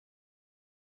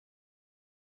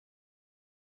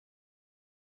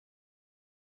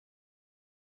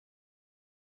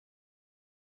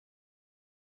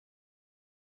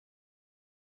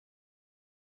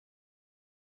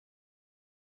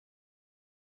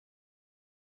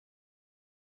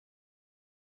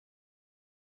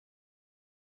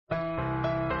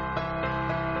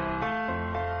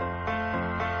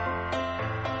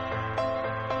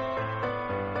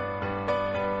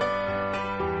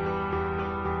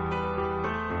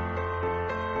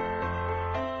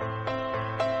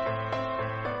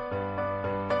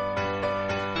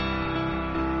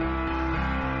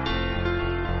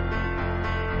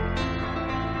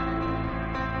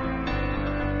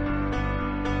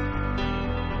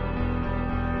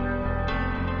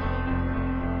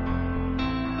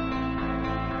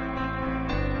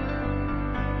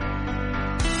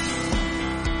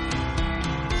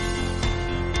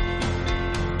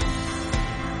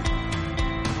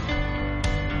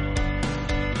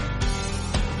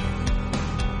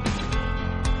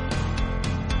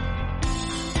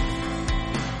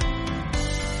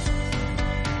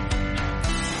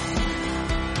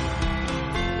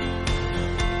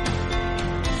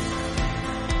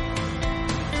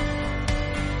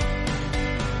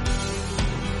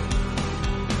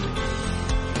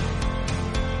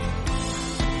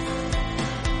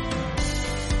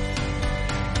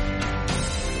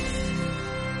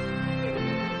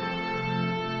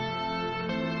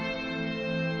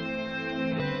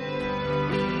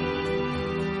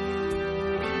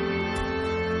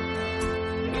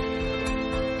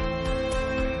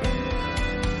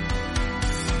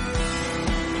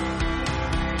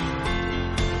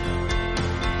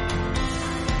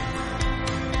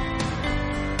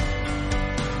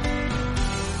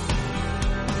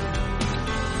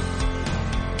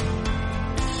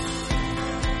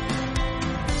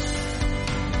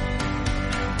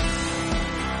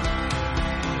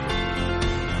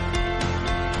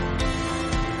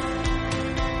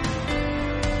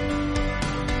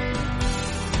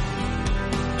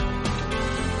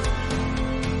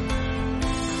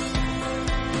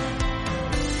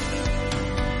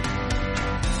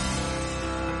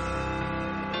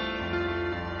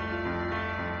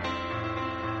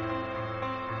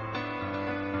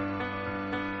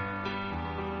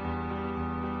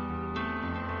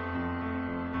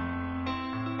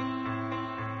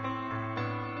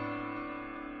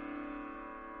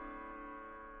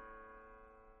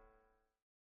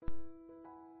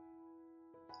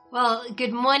Well,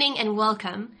 good morning and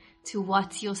welcome to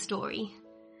What's Your Story?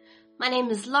 My name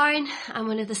is Lauren. I'm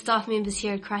one of the staff members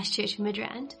here at Christchurch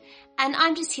Midrand, and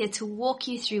I'm just here to walk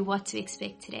you through what to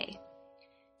expect today.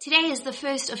 Today is the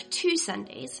first of 2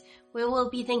 Sundays where we'll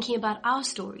be thinking about our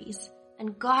stories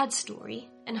and God's story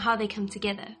and how they come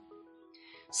together.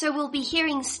 So we'll be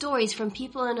hearing stories from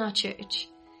people in our church,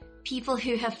 people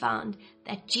who have found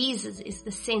that Jesus is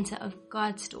the center of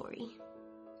God's story.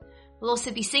 We'll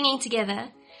also be singing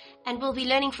together, and we'll be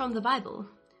learning from the Bible.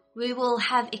 We will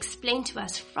have explained to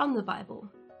us from the Bible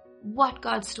what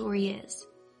God's story is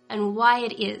and why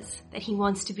it is that He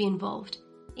wants to be involved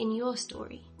in your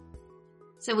story.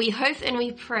 So we hope and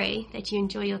we pray that you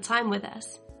enjoy your time with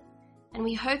us. And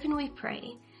we hope and we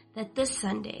pray that this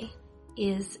Sunday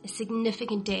is a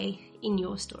significant day in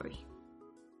your story.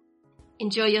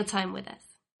 Enjoy your time with us.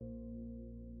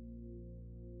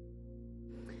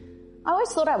 I always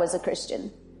thought I was a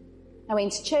Christian. I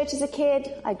went to church as a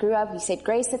kid. I grew up. We said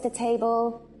grace at the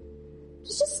table.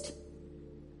 It's just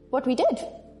what we did.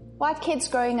 White kids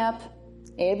growing up,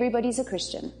 everybody's a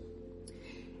Christian.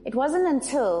 It wasn't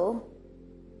until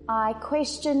I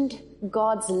questioned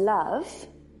God's love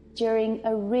during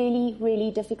a really, really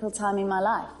difficult time in my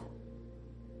life.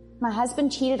 My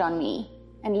husband cheated on me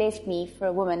and left me for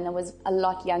a woman that was a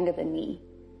lot younger than me,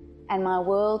 and my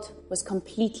world was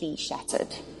completely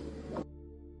shattered.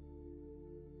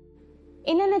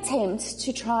 In an attempt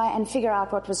to try and figure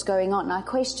out what was going on, I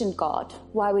questioned God.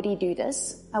 Why would He do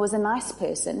this? I was a nice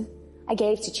person. I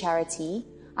gave to charity.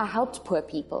 I helped poor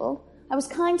people. I was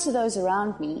kind to those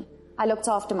around me. I looked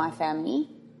after my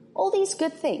family. All these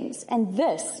good things. And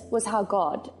this was how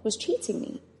God was treating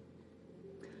me.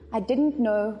 I didn't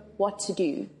know what to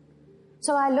do.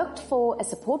 So I looked for a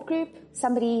support group,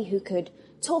 somebody who could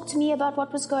talk to me about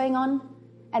what was going on.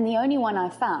 And the only one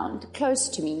I found close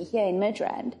to me here in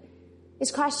Midrand is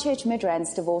Christchurch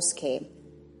Midrand's divorce care.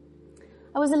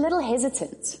 I was a little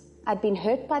hesitant. I'd been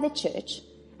hurt by the church,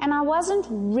 and I wasn't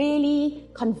really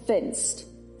convinced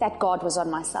that God was on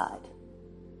my side.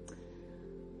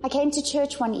 I came to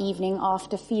church one evening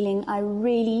after feeling I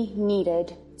really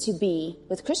needed to be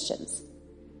with Christians.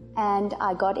 And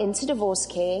I got into divorce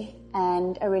care,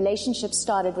 and a relationship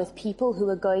started with people who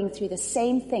were going through the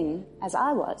same thing as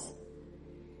I was.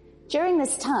 During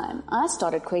this time, I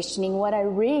started questioning what I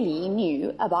really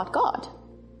knew about God.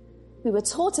 We were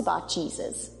taught about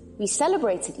Jesus. We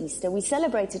celebrated Easter. We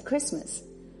celebrated Christmas.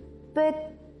 But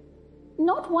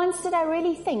not once did I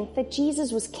really think that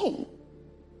Jesus was king.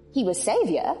 He was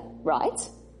savior, right?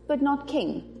 But not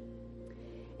king.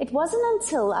 It wasn't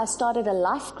until I started a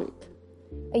life group,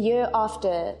 a year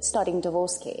after starting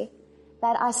divorce care,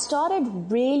 that I started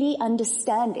really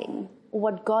understanding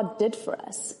what God did for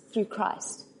us through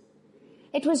Christ.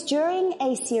 It was during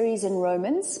a series in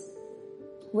Romans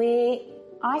where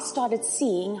I started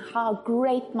seeing how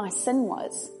great my sin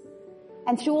was.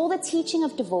 And through all the teaching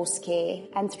of divorce care,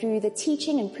 and through the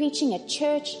teaching and preaching at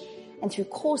church, and through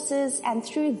courses, and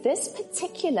through this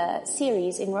particular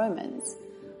series in Romans,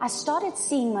 I started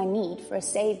seeing my need for a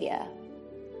savior.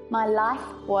 My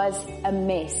life was a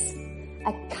mess,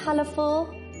 a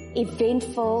colorful,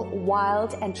 eventful,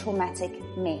 wild, and traumatic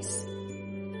mess.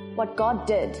 What God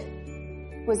did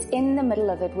was in the middle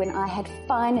of it when I had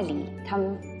finally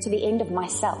come to the end of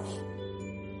myself.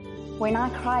 When I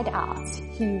cried out,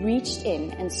 He reached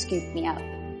in and scooped me up.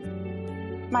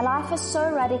 My life has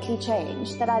so radically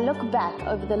changed that I look back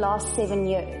over the last 7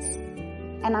 years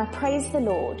and I praise the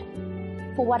Lord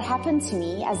for what happened to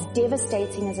me, as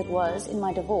devastating as it was in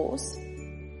my divorce,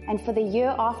 and for the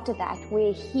year after that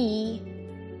where He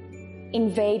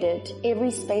invaded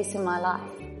every space in my life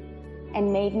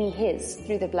and made me His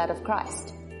through the blood of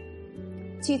Christ.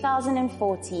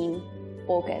 2014,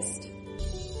 August.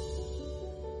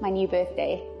 My new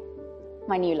birthday,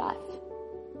 my new life.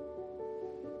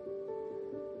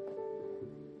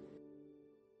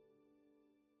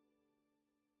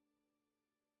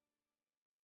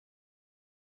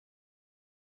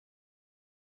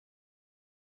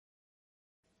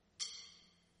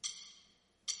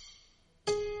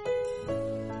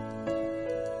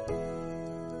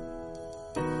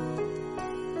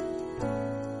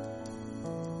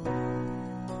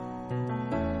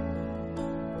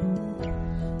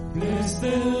 Bless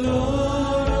the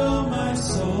Lord, oh my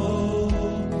soul,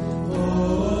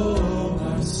 oh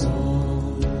my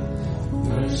soul,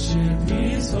 worship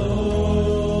His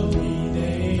holy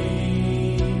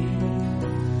name,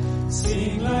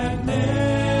 sing like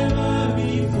never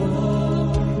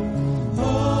before,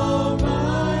 oh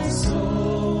my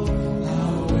soul, I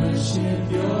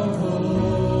worship Your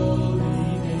holy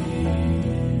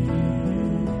name.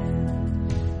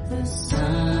 The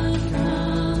sun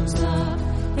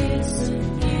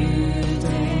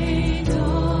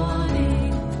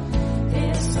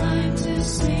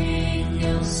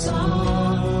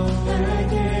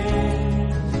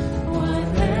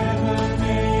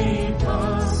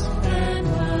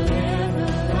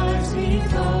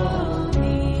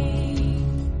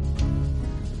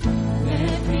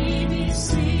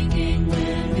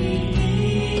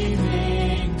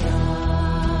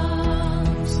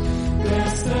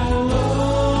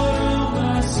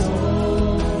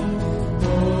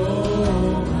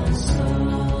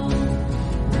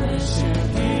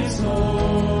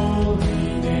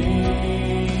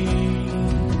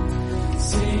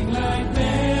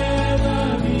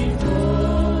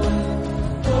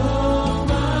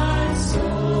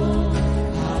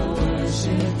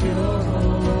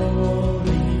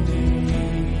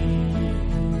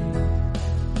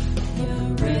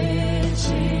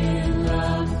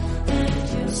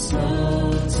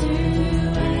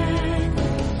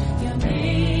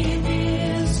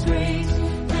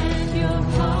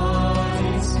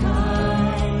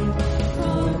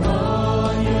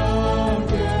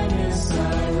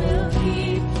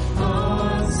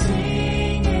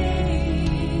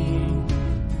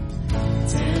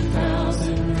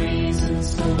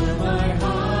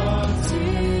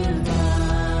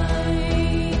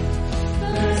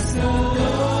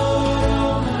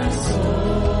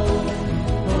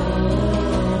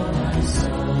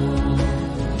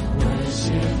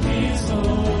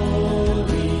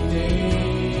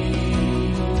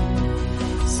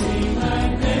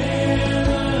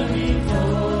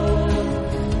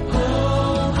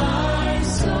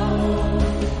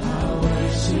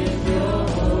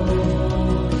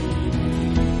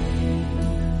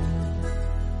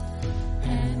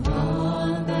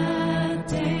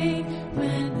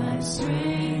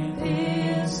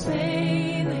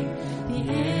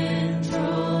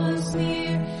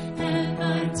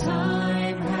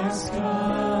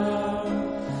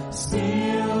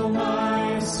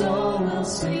soul will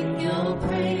sing your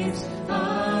praise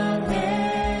unending.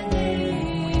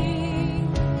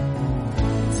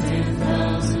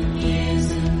 10,000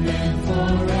 years and then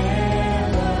forevermore.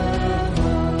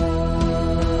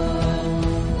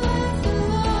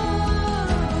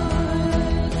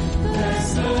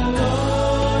 Bless the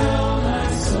Lord, oh my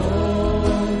soul.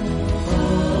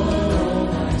 Oh,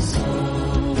 my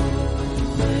soul.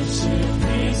 Worship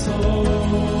His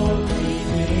holy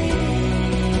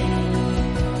name.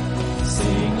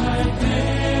 Sing like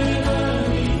never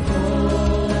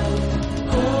before.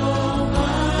 Oh,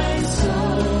 my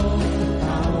soul,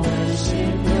 I'll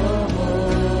worship your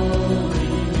holy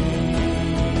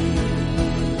name.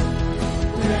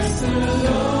 Bless the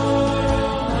Lord,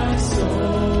 oh, my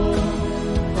soul.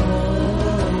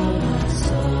 Oh, my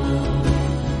soul,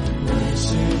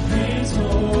 worship His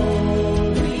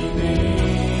holy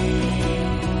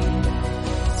name.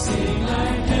 Sing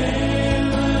like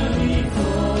never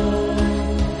before.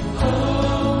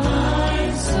 Oh,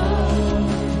 my soul,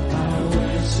 I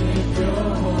worship your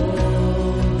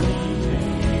holy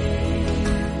name.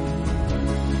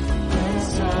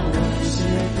 Yes, I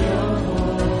worship your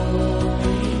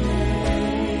holy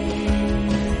name.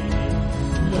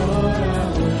 Lord, I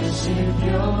worship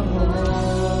your holy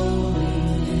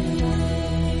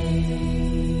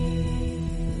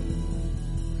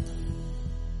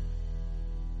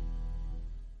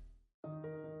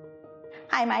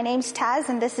Hi, my name's Taz,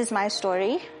 and this is my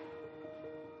story.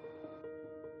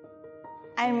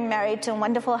 I'm married to a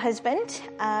wonderful husband.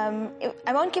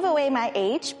 I won't give away my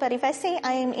age, but if I say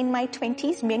I am in my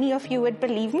 20s, many of you would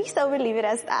believe me, so we'll leave it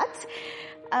as that.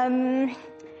 I'm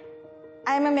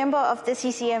a member of the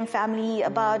CCM family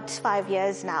about 5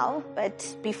 years now,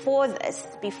 but before this,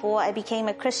 before I became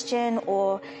a Christian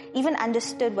or even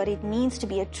understood what it means to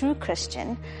be a true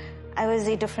Christian, I was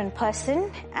a different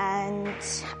person, and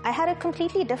I had a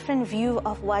completely different view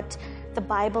of what the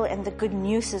Bible and the good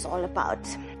news is all about.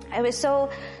 I was so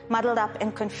muddled up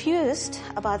and confused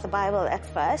about the Bible at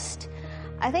first.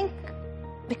 I think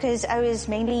because I was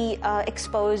mainly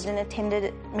exposed and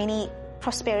attended many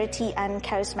prosperity and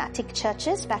charismatic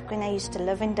churches back when I used to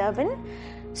live in Durban.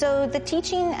 So the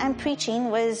teaching and preaching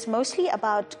was mostly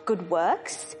about good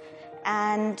works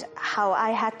and how I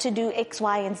had to do X,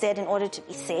 Y, and Z in order to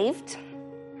be saved.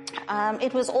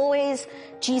 It was always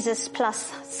Jesus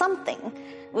plus something,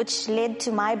 which led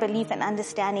to my belief and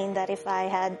understanding that if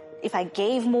I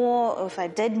gave more or if I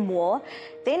did more,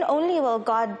 then only will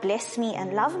God bless me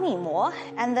and love me more,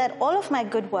 and that all of my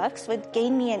good works would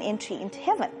gain me an entry into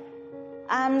heaven.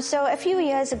 So a few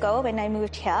years ago when I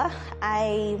moved here,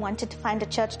 I wanted to find a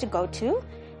church to go to,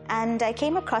 and I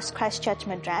came across Christchurch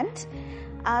Midrand.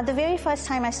 The very first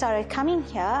time I started coming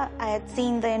here, I had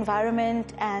seen the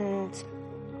environment and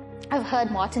I've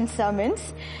heard Martin's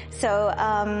sermons. So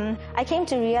I came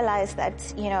to realize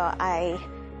that,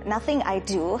 nothing I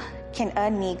do can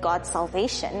earn me God's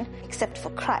salvation except for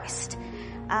Christ.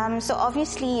 So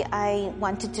obviously I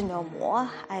wanted to know more.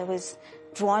 I was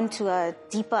drawn to a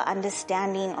deeper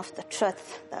understanding of the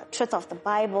truth of the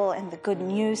Bible and the good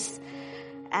news.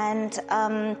 And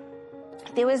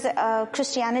there was a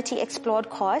Christianity Explored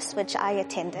course which I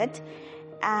attended,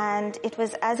 and it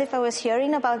was as if I was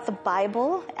hearing about the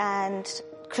Bible and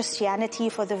Christianity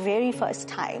for the very first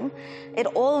time. It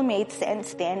all made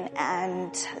sense then,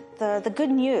 and the good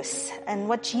news and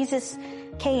what Jesus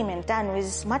came and done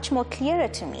was much more clearer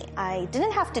to me. I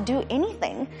didn't have to do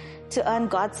anything to earn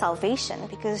God's salvation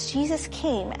because Jesus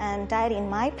came and died in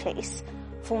my place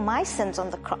for my sins on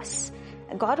the cross.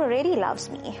 God already loves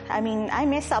me. I mean, I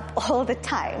mess up all the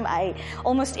time,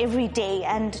 almost every day,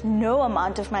 and no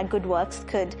amount of my good works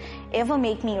could ever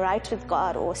make me right with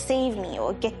God or save me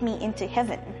or get me into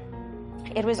heaven.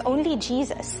 It was only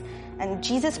Jesus, and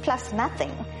Jesus plus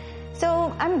nothing.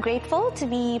 So I'm grateful to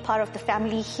be part of the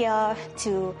family here,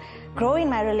 to grow in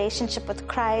my relationship with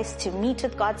Christ, to meet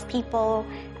with God's people,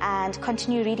 and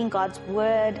continue reading God's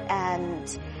Word,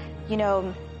 and,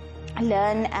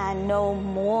 learn and know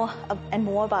more and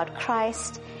more about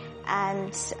Christ.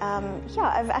 And I'm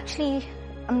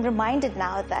reminded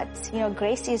now that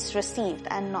grace is received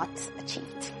and not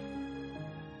achieved.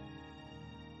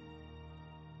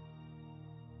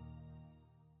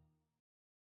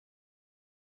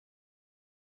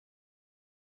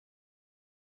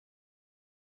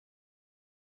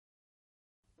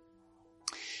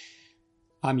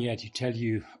 I'm here to tell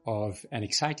you of an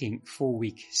exciting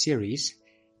 4-week series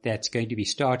that's going to be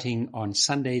starting on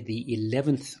Sunday, the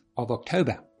 11th of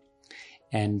October.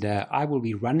 And I will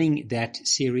be running that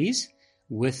series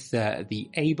with the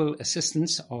able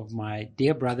assistance of my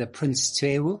dear brother, Prince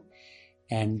Tsewu.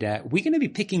 And we're going to be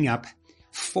picking up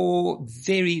 4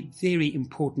 very, very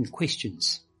important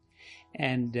questions.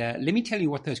 And let me tell you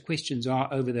what those questions are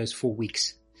over those 4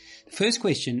 weeks. The first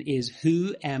question is,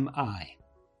 who am I?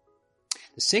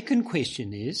 The second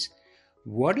question is,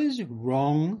 what is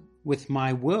wrong with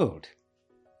my world?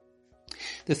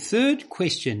 The third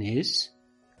question is,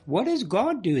 what is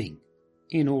God doing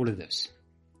in all of this?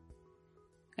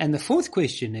 And the fourth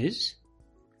question is,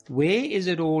 where is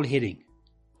it all heading?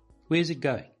 Where's it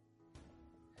going?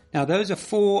 Now, those are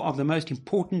 4 of the most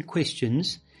important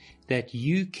questions that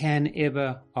you can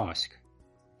ever ask.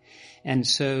 And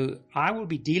so I will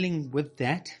be dealing with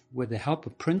that with the help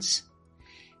of Prince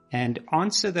and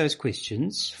answer those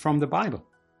questions from the Bible.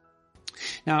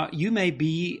 Now, you may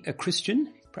be a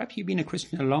Christian. Perhaps you've been a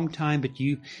Christian a long time, but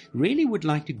you really would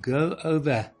like to go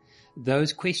over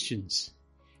those questions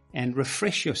and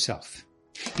refresh yourself.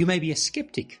 You may be a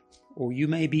skeptic, or you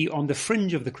may be on the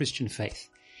fringe of the Christian faith.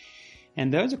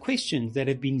 And those are questions that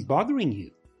have been bothering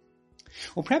you.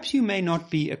 Or perhaps you may not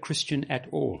be a Christian at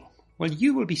all. Well,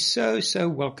 you will be so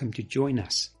welcome to join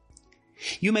us.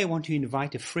 You may want to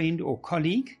invite a friend or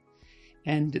colleague,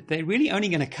 and they're really only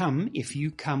going to come if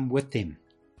you come with them.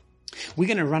 We're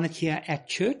going to run it here at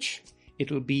church.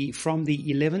 It'll be from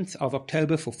the 11th of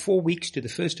October for 4 weeks to the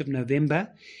 1st of November.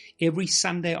 Every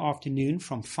Sunday afternoon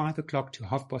from 5 o'clock to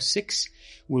 6:30.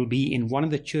 We'll be in one of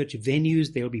the church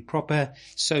venues. There'll be proper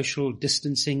social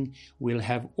distancing. We'll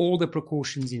have all the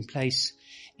precautions in place.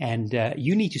 And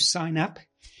you need to sign up.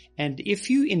 And if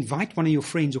you invite one of your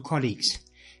friends or colleagues,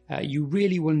 you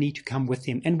really will need to come with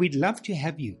them. And we'd love to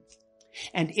have you.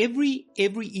 And every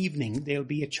evening there'll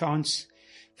be a chance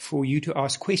for you to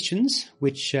ask questions,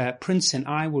 which Prince and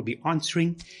I will be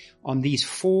answering on these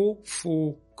four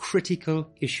critical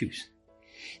issues.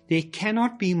 There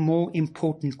cannot be more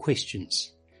important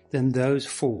questions than those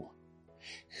 4.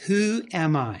 Who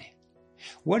am I?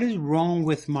 What is wrong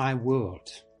with my world?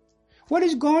 What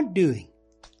is God doing?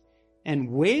 And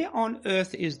where on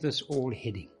earth is this all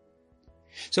heading?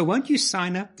 So won't you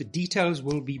sign up? The details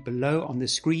will be below on the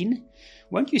screen.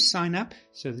 Won't you sign up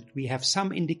so that we have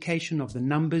some indication of the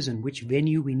numbers and which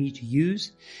venue we need to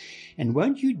use? And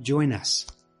won't you join us?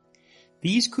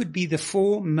 These could be the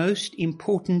 4 most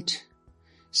important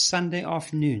Sunday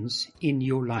afternoons in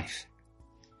your life.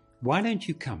 Why don't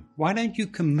you come? Why don't you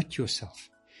commit yourself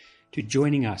to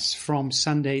joining us from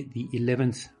Sunday, the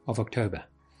 11th of October?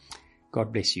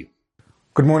 God bless you.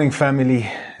 Good morning, family.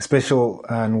 A special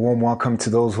and warm welcome to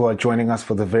those who are joining us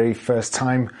for the very first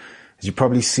time. As you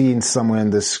probably seen somewhere on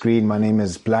the screen, my name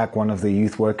is Black, one of the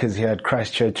youth workers here at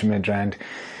Christ Church Midrand.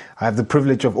 I have the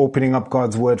privilege of opening up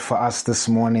God's Word for us this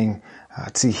morning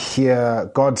to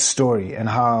hear God's story and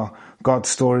how God's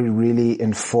story really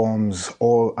informs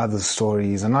all other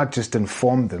stories, and not just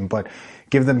inform them, but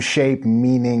give them shape,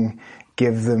 meaning,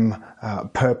 give them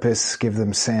purpose, give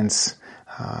them sense.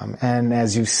 And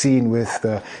as you've seen with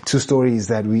the 2 stories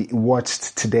that we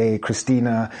watched today,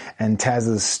 Christina and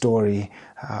Taz's story,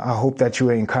 I hope that you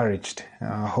were encouraged.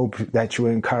 I hope that you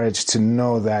were encouraged to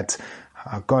know that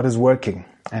God is working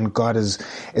and God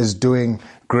is doing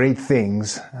great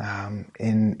things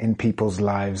in people's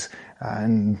lives,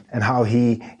 and how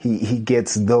he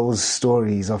gets those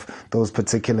stories of those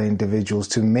particular individuals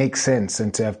to make sense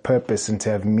and to have purpose and to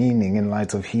have meaning in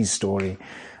light of his story.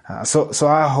 So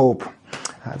I hope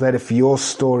that if your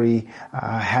story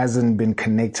hasn't been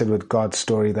connected with God's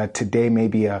story, that today may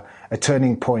be a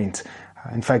turning point.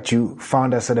 In fact, you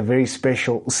found us at a very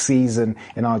special season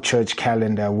in our church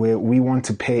calendar where we want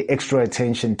to pay extra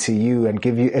attention to you and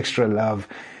give you extra love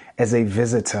as a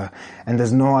visitor. And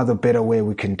there's no other better way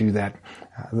we can do that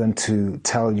than to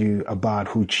tell you about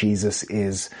who Jesus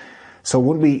is. So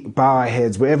when we bow our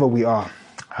heads wherever we are,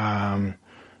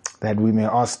 that we may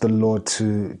ask the Lord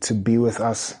to be with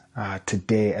us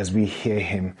today as we hear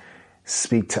him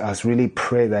speak to us. Really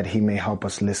pray that he may help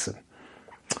us listen.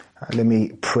 Let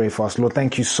me pray for us. Lord,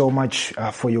 thank you so much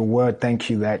for your word.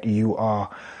 Thank you that you are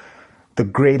the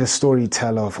greatest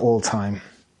storyteller of all time.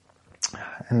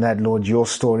 And that, Lord, your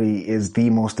story is the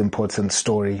most important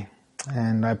story.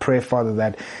 And I pray, Father,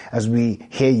 that as we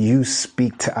hear you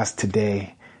speak to us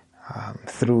today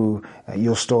through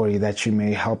your story, that you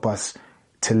may help us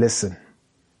to listen.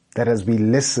 That as we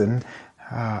listen,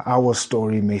 our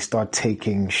story may start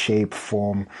taking shape,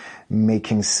 form,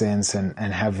 making sense, and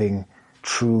having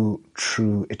true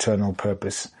eternal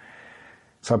purpose.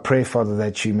 So I pray, Father,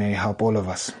 that you may help all of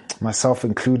us, myself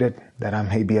included, that I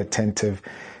may be attentive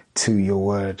to your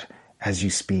word as you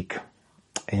speak.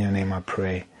 In your name I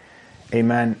pray.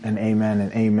 Amen and amen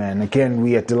and amen. Again,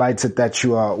 we are delighted that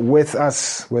you are with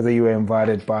us, whether you were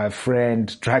invited by a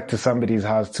friend, dragged to somebody's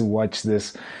house to watch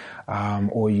this.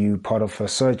 or you part of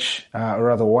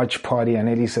a watch party. I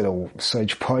nearly said a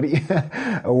search party,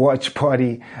 a watch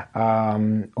party,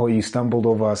 or you stumbled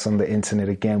over us on the internet.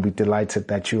 Again, we're delighted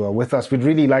that you are with us. We'd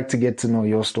really like to get to know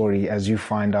your story as you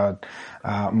find out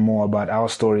more about our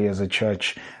story as a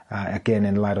church, again,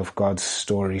 in light of God's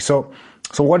story. So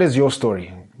what is your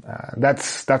story?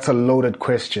 That's a loaded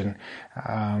question.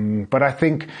 But I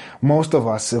think most of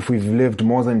us, if we've lived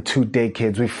more than 2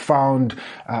 decades, we've found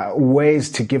ways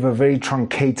to give a very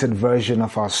truncated version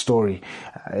of our story.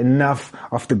 Enough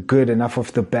of the good, enough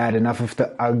of the bad, enough of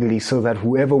the ugly, so that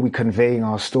whoever we're conveying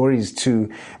our stories to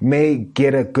may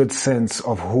get a good sense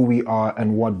of who we are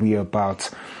and what we are about.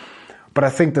 But I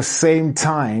think the same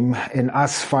time in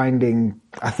us finding,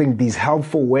 these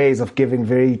helpful ways of giving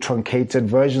very truncated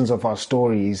versions of our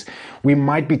stories, we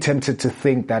might be tempted to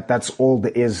think that that's all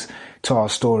there is to our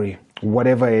story.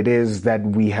 Whatever it is that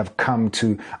we have come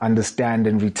to understand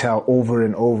and retell over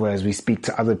and over as we speak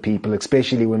to other people,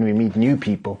 especially when we meet new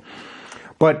people.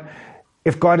 But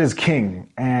if God is king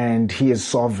and he is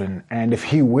sovereign, and if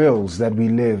he wills that we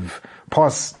live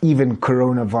past even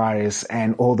coronavirus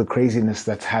and all the craziness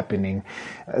that's happening,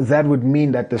 that would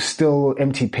mean that there's still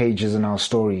empty pages in our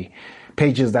story.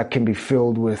 Pages that can be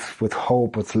filled with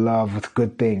hope, with love, with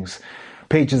good things.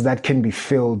 Pages that can be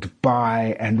filled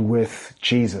by and with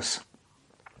Jesus.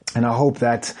 And I hope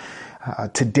that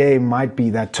today might be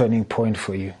that turning point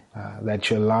for you, that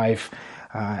your life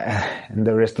and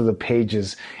the rest of the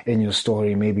pages in your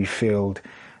story may be filled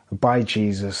by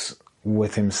Jesus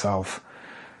with himself.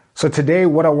 So today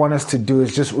what I want us to do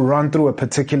is just run through a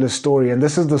particular story. And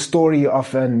this is the story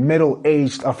of a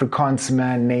middle-aged Afrikaans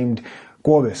man named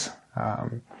Kobus.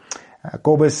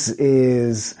 Kobus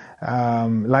is,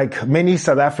 like many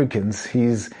South Africans,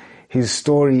 his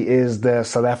story is the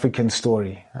South African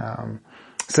story.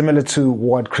 Similar to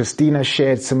what Christina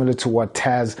shared, similar to what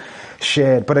Taz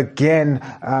shared. But again,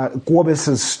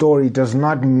 Kobus's story does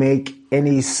not make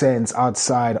any sense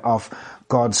outside of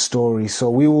God's story. So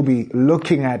we will be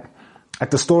looking at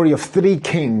the story of 3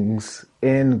 kings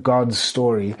in God's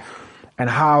story and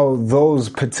how those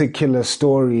particular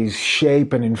stories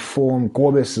shape and inform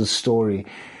Kobus's story,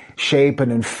 shape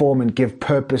and inform and give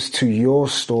purpose to your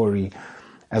story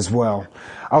as well.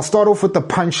 I'll start off with the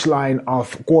punchline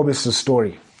of Kobus's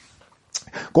story.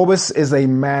 Kobus is a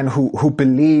man who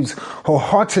believes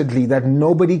wholeheartedly that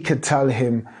nobody could tell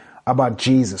him about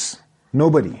Jesus.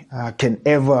 Nobody can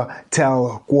ever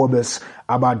tell Kobus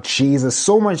about Jesus,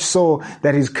 so much so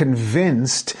that he's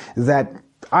convinced that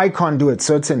I can't do it,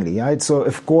 certainly. Right? So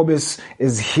if Kobus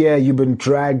is here, you've been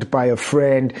dragged by a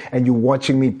friend and you're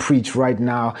watching me preach right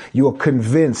now, you're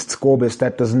convinced, Kobus,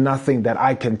 that there's nothing that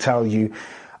I can tell you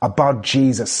about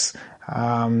Jesus.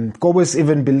 Kobus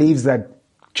even believes that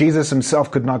Jesus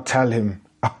himself could not tell him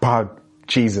about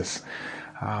Jesus.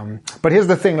 But here's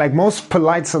the thing, like most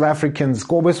polite South Africans,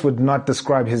 Kobus would not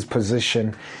describe his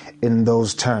position in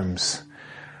those terms.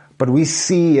 But we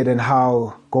see it in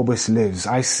how Kobus lives.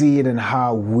 I see it in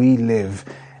how we live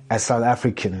as South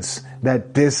Africans,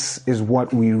 that this is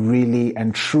what we really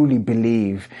and truly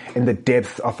believe in the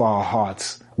depth of our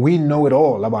hearts. We know it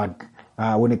all about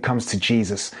when it comes to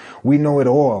Jesus. We know it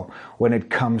all when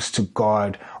it comes to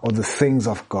God or the things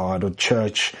of God or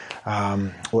church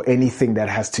or anything that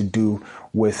has to do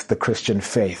with the Christian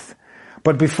faith.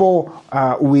 But before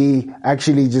we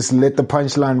actually just let the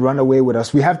punchline run away with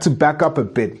us, we have to back up a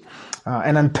bit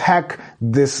and unpack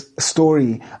this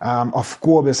story of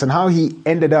Kobus and how he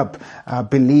ended up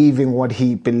believing what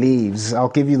he believes. I'll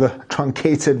give you the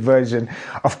truncated version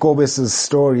of Kobus's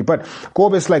story. But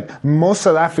Kobus, like most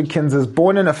South Africans, is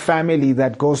born in a family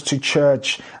that goes to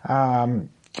church.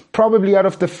 Probably out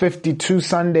of the 52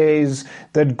 Sundays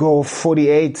that go,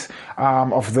 48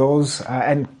 of those,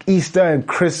 and Easter and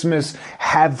Christmas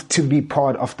have to be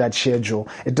part of that schedule.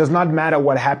 It does not matter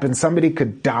what happens. Somebody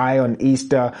could die on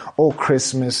Easter or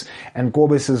Christmas, and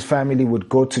Kobus's family would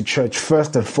go to church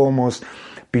first and foremost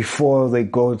before they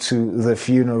go to the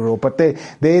funeral. But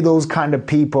they're those kind of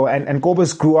people. And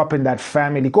Kobus grew up in that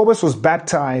family. Kobus was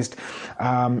baptized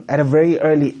at a very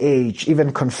early age,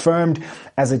 even confirmed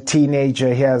as a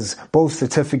teenager. He has both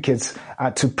certificates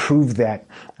to prove that.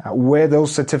 Where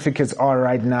those certificates are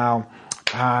right now,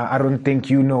 I don't think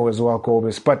you know as well,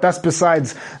 Kobus. But that's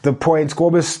besides the point.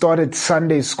 Kobus started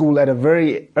Sunday school at a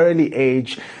very early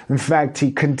age. In fact,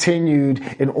 he continued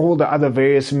in all the other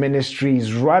various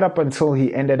ministries right up until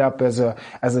he ended up as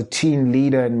a teen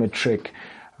leader in Matric.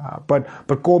 But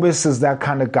Kobus is that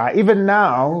kind of guy. Even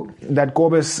now that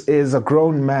Kobus is a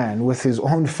grown man with his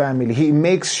own family, he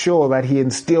makes sure that he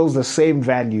instills the same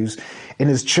values in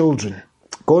his children.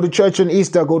 Go to church on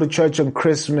Easter, go to church on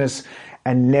Christmas,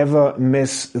 and never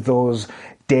miss those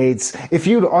dates. If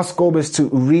you'd ask Gobus to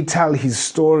retell his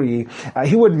story,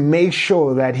 he would make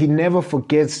sure that he never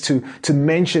forgets to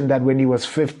mention that when he was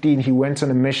 15, he went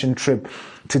on a mission trip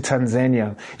to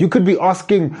Tanzania. You could be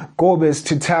asking Gobus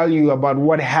to tell you about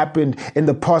what happened in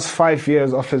the past 5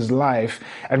 years of his life,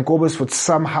 and Gobus would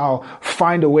somehow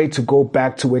find a way to go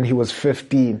back to when he was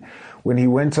 15, when he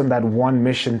went on that one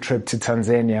mission trip to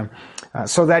Tanzania.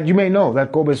 So that you may know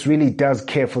that Gobus really does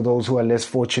care for those who are less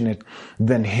fortunate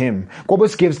than him.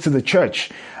 Gobus gives to the church,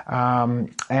 and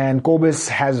Gobus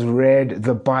has read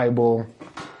the Bible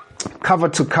cover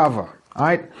to cover,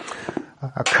 right?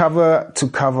 Cover to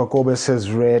cover, Gobus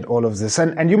has read all of this.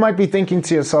 And you might be thinking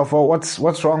to yourself, oh,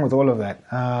 what's wrong with all of that?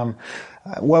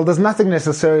 Well, there's nothing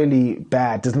necessarily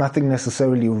bad. There's nothing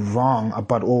necessarily wrong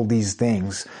about all these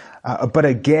things. But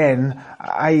again,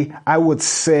 I would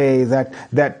say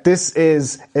that this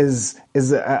is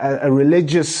a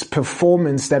religious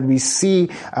performance that we see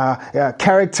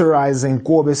characterizing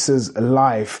Gobus's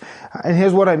life. And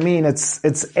here's what I mean.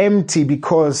 It's empty,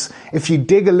 because if you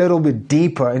dig a little bit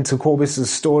deeper into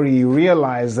Gobus's story, you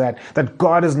realize that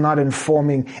God is not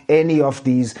informing any of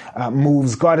these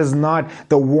moves. God is not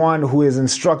the one who is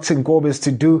instructing Gobus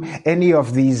to do any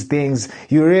of these things.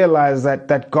 You realize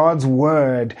that God's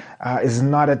word is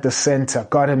not at the center.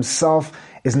 God himself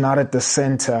is not at the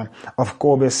center of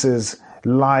Gobus's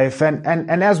life. And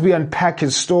as we unpack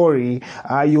his story,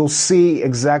 you'll see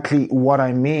exactly what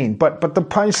I mean. But the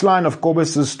punchline of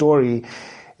Gobus's story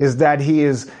is that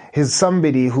he's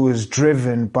somebody who is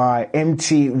driven by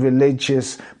empty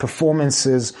religious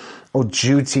performances or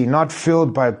duty, not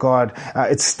filled by God.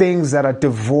 It's things that are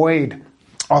devoid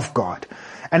of God.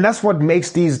 And that's what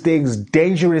makes these things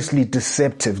dangerously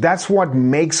deceptive. That's what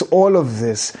makes all of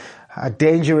this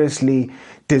dangerously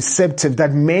deceptive,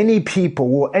 that many people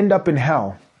will end up in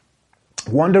hell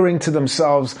wondering to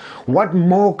themselves, what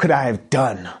more could I have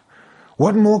done?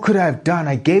 What more could I have done?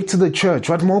 I gave to the church.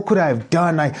 What more could I have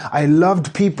done? I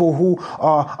loved people who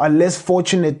are less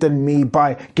fortunate than me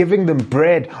by giving them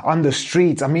bread on the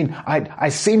streets. I mean, I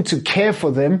seem to care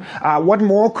for them. What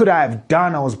more could I have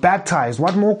done? I was baptized.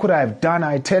 What more could I have done?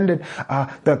 I attended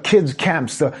the kids'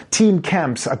 camps, the teen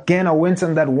camps. Again, I went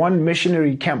on that one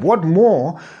missionary camp. What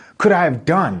more could I have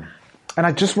done? And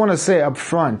I just want to say up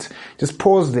front, just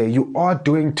pause there. You are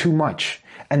doing too much.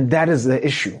 And that is the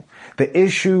issue. The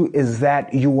issue is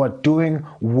that you are doing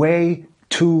way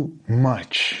too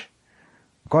much.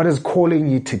 God is calling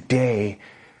you today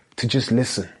to just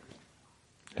listen.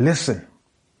 Listen.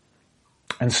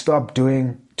 And stop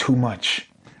doing too much.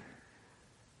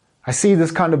 I see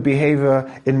this kind of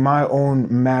behavior in my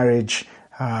own marriage.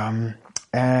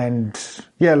 And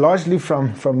yeah, largely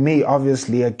from me,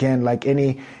 obviously, again, like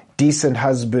any decent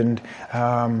husband,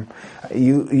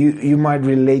 you might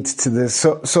relate to this.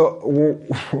 So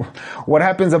what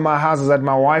happens at my house is that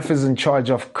my wife is in charge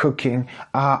of cooking.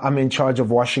 I'm in charge of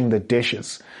washing the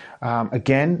dishes.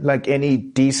 Again, like any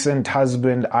decent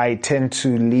husband, I tend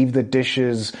to leave the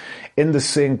dishes in the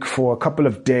sink for a couple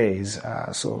of days.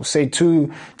 So say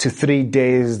 2 to 3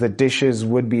 days, the dishes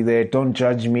would be there. Don't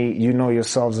judge me. You know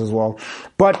yourselves as well.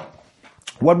 But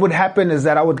what would happen is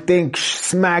that I would think,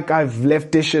 smack, I've left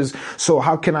dishes, so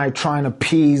how can I try and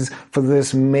appease for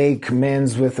this, make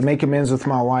amends with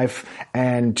my wife,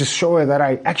 and just show her that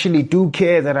I actually do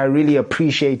care, that I really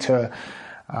appreciate her.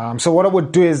 So what I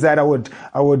would do is that I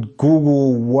would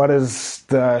Google what is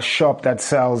the shop that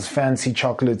sells fancy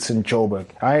chocolates in Joburg,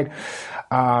 right?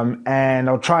 And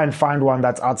I'll try and find one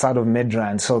that's outside of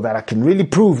Midrand so that I can really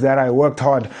prove that I worked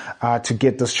hard to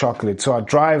get this chocolate. So I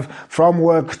drive from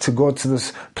work to go to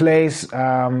this place,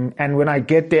 and when I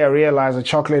get there, I realize the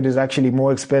chocolate is actually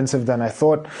more expensive than I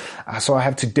thought. So I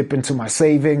have to dip into my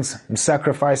savings. I'm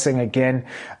sacrificing again,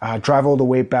 drive all the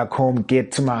way back home,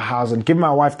 get to my house, and give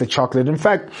my wife the chocolate. In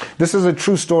fact, this is a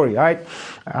true story, right?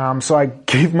 So I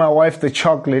gave my wife the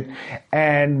chocolate,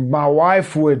 and my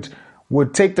wife would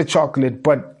take the chocolate,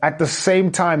 but at the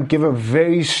same time give a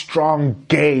very strong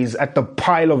gaze at the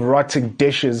pile of rotting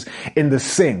dishes in the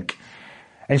sink.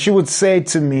 And she would say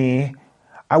to me,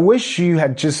 I wish you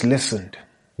had just listened,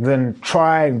 then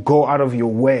try and go out of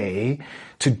your way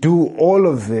to do all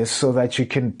of this so that you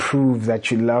can prove that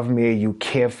you love me, or you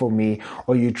care for me,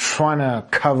 or you're trying to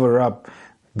cover up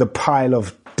the pile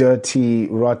of dirty,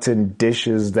 rotten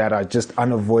dishes that are just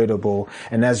unavoidable.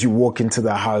 And as you walk into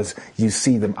the house, you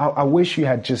see them. I wish you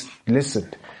had just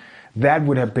listened. That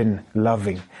would have been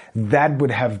loving. That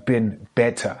would have been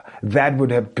better. That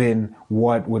would have been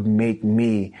what would make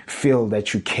me feel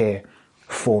that you care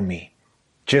for me.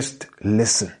 Just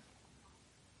listen.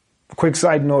 Quick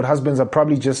side note, husbands, I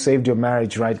probably just saved your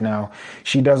marriage right now.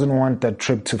 She doesn't want that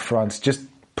trip to France. Just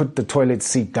put the toilet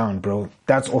seat down, bro.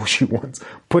 That's all she wants.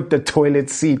 Put the toilet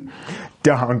seat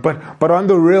down. But on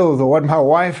the real though, what my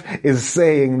wife is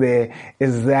saying there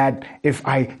is that if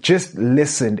I just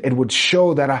listened, it would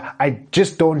show that I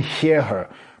just don't hear her,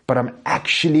 but I'm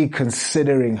actually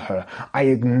considering her. I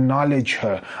acknowledge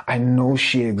her. I know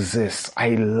she exists.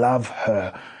 I love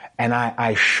her. And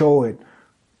I show it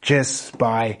just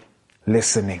by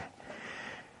listening.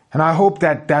 And I hope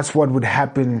that that's what would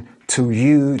happen to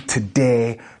you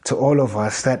today, to all of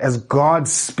us, that as God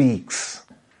speaks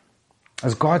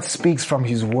from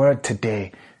His word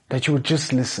today, that you would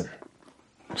just listen.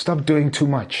 Stop doing too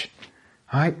much.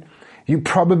 Right? You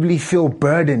probably feel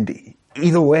burdened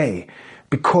either way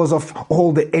because of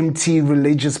all the empty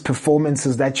religious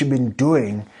performances that you've been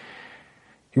doing.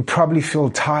 You probably feel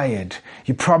tired.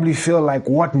 You probably feel like,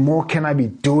 what more can I be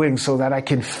doing so that I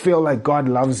can feel like God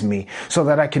loves me, so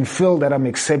that I can feel that I'm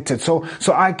accepted, so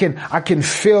I can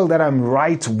feel that I'm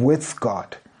right with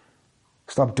God.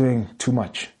 Stop doing too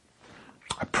much.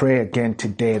 I pray again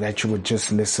today that you would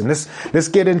just listen. Let's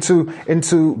get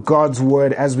into God's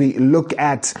word as we look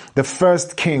at the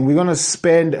first king. We're going to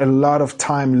spend a lot of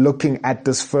time looking at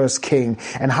this first king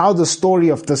and how the story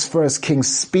of this first king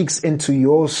speaks into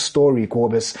your story,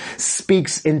 Corbus,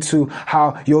 speaks into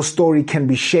how your story can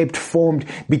be shaped, formed,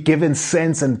 be given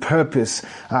sense and purpose.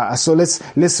 So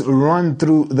let's run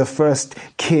through the first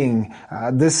king.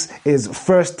 This is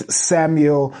 1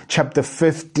 Samuel chapter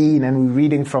 15, and we're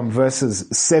reading from verses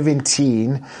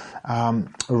 17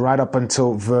 right up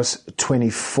until verse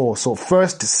 24. So 1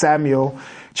 Samuel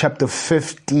chapter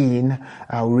 15,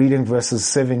 reading verses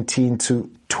 17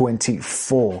 to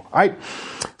 24. All right.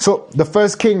 So the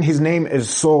first king, his name is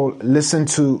Saul. Listen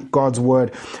to God's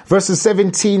word. Verses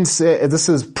 17, this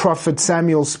is Prophet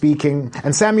Samuel speaking.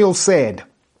 And Samuel said,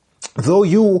 "Though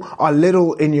you are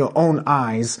little in your own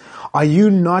eyes, are you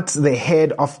not the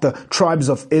head of the tribes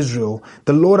of Israel?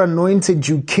 The Lord anointed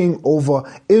you king over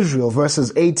Israel."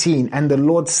 Verses 18, "And the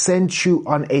Lord sent you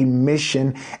on a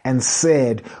mission and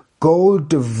said, go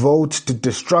devote to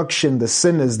destruction the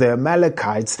sinners, the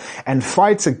Amalekites, and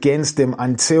fight against them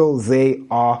until they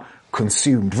are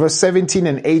consumed." Verse 17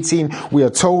 and 18, we are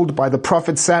told by the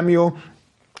prophet Samuel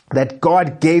that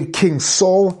God gave King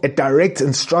Saul a direct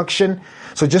instruction.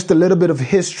 So just a little bit of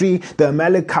history. The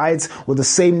Amalekites were the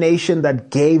same nation that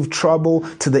gave trouble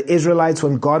to the Israelites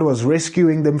when God was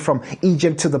rescuing them from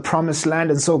Egypt to the promised land.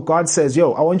 And so God says, I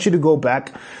want you to go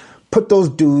back, put those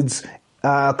dudes,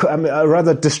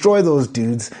 rather destroy those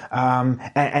dudes,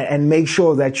 and make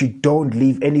sure that you don't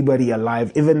leave anybody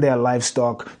alive, even their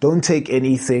livestock. Don't take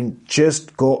anything.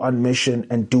 Just go on mission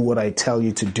and do what I tell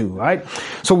you to do, right?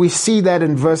 So we see that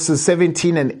in verses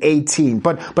 17 and 18.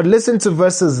 But listen to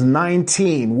verses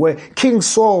 19, where King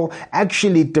Saul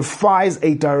actually defies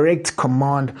a direct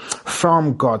command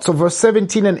from God. So verse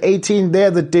 17 and 18, they're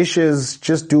the dishes.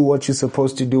 Just do what you're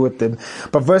supposed to do with them.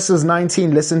 But verses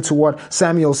 19, listen to what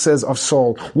Samuel says of Saul.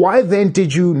 Why then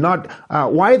did you not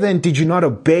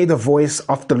obey the voice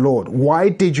of the Lord? Why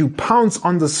did you pounce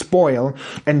on the spoil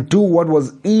and do what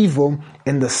was evil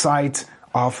in the sight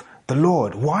of the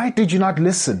Lord? Why did you not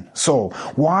listen, Saul?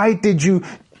 Why did you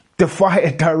defy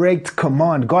a direct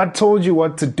command? God told you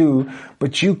what to do,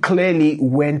 but you clearly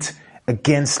went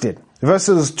against it.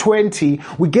 Verses 20,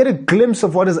 we get a glimpse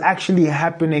of what is actually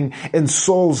happening in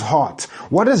Saul's heart.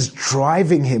 What is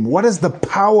driving him? What is the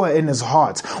power in his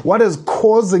heart? What is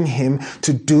causing him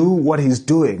to do what he's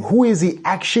doing? Who is he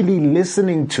actually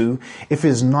listening to if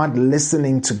he's not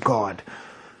listening to God?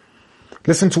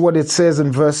 Listen to what it says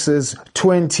in verses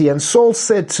 20. "And Saul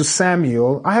said to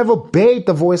Samuel, I have obeyed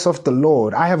the voice of the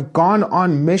Lord. I have gone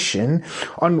on the mission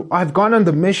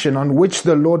on which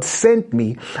the Lord sent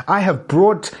me. I have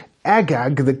brought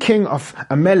Agag, the king of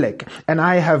Amalek, and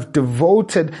I have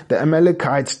devoted the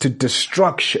Amalekites to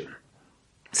destruction."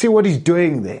 See what he's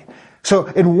doing there. So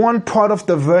in one part of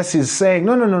the verse he's saying,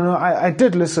 no, I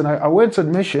did listen. I went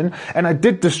on mission and I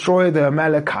did destroy the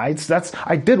Amalekites.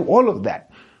 I did all of that.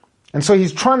 And so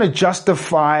he's trying to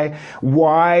justify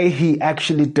why he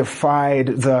actually defied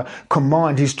the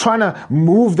command. He's trying to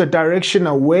move the direction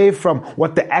away from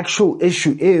what the actual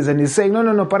issue is. And he's saying,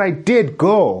 no, but I did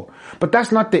go. But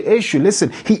that's not the issue.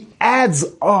 Listen, he adds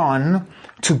on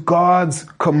to God's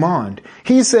command.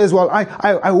 He says, well,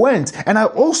 I went and I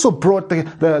also brought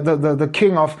the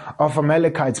king of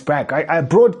Amalekites back. I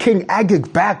brought King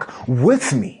Agag back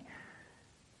with me.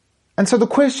 And so the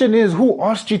question is, who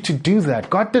asked you to do that?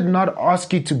 God did not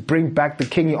ask you to bring back the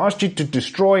king. He asked you to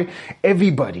destroy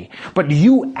everybody. But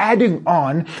you adding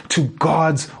on to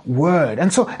God's word.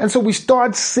 And so we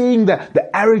start seeing the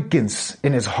arrogance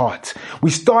in his heart.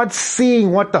 We start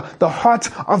seeing what the heart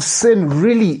of sin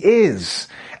really is.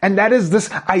 And that is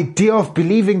this idea of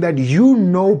believing that you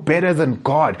know better than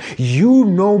God. You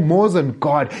know more than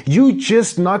God. You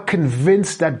just not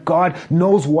convinced that God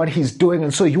knows what he's doing.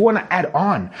 And so you want to add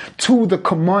on to the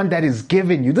command that is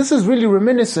given you. This is really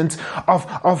reminiscent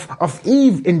of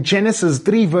Eve in Genesis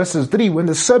 3 verses 3, when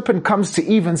the serpent comes to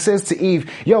Eve and says to Eve,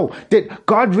 yo, did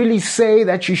God really say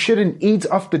that you shouldn't eat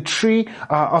of the tree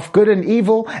of good and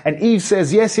evil? And Eve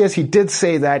says, yes, he did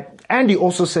say that. And he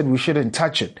also said we shouldn't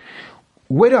touch it.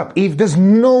 Wait up, Eve, there's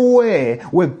nowhere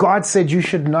where God said you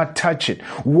should not touch it.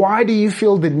 Why do you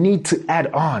feel the need to add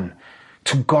on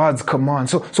to God's command?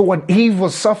 So what Eve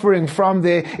was suffering from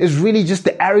there is really just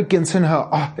the arrogance in her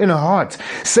heart,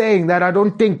 saying that I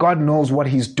don't think God knows what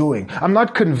he's doing. I'm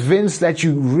not convinced that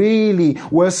you really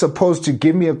were supposed to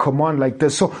give me a command like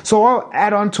this. So I'll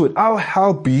add on to it. I'll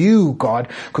help you, God,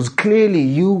 because clearly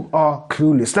you are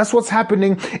clueless. That's what's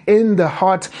happening in the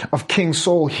heart of King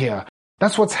Saul here.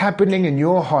 That's what's happening in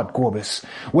your heart, Gorbis.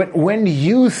 When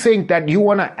you think that you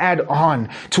want to add on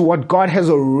to what God has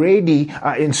already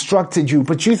instructed you,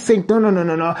 but you think,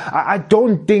 no, I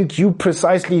don't think you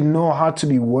precisely know how to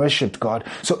be worshipped, God.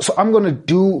 So I'm going to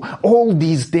do all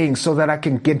these things so that I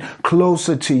can get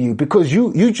closer to you, because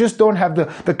you just don't have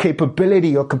the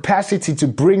capability or capacity to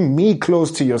bring me close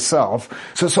to yourself.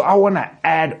 So I want to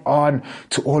add on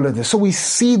to all of this. So we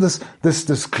see this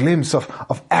glimpse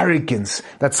of arrogance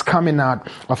that's coming out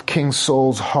of King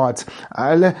Saul's heart.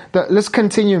 Let's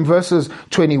continue in verses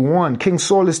 21. King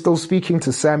Saul is still speaking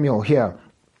to Samuel here.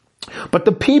 But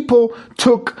the people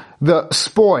took the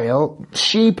spoil,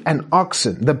 sheep and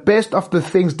oxen, the best of the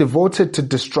things devoted to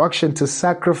destruction, to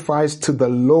sacrifice to the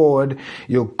Lord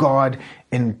your God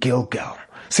in Gilgal.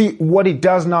 See, what he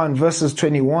does now in verses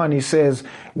 21, he says,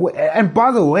 and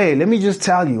by the way, let me just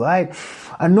tell you, I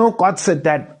know God said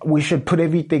that we should put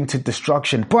everything to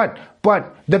destruction, but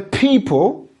the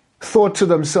people thought to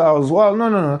themselves, well,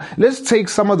 no, let's take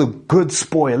some of the good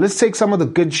spoil. Let's take some of the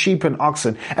good sheep and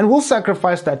oxen, and we'll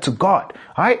sacrifice that to God,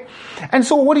 right? And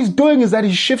so what he's doing is that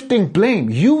he's shifting blame.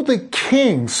 You, the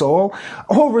king, Saul,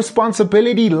 all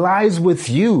responsibility lies with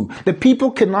you. The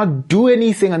people cannot do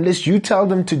anything unless you tell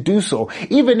them to do so.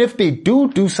 Even if they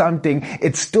do something,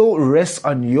 it still rests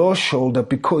on your shoulder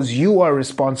because you are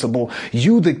responsible.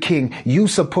 You, the king, you're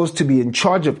supposed to be in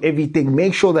charge of everything.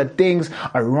 Make sure that things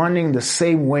are running the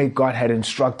same way God had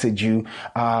instructed you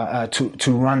to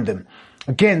run them.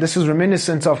 Again, this is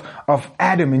reminiscent of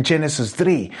Adam in Genesis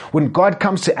 3. When God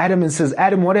comes to Adam and says,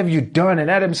 Adam, what have you done?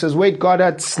 And Adam says, wait, God,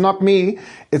 that's not me.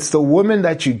 It's the woman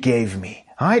that you gave me.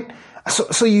 All right?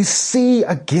 So you see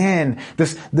again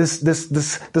this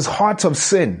heart of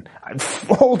sin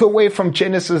all the way from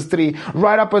Genesis 3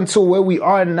 right up until where we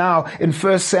are now in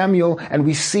 1 Samuel, and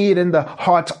we see it in the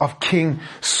heart of King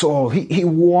Saul. He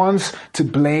wants to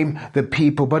blame the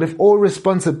people, but if all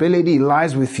responsibility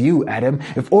lies with you, Adam,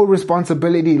 if all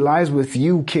responsibility lies with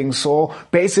you, King Saul,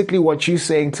 basically what you're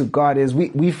saying to God is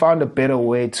we found a better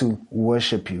way to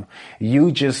worship you.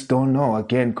 You just don't know.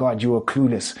 Again, God, you are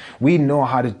clueless. We know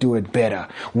how to do it better.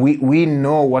 We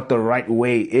know what the right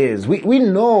way is. We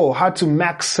know how to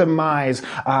maximize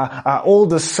all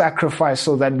the sacrifice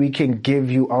so that we can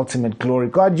give you ultimate glory.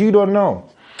 God, you don't know.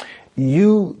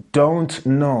 You don't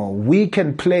know. We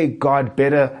can play God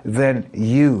better than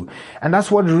you. And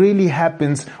that's what really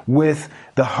happens with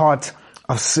the heart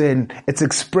of sin. It's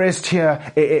expressed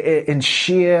here in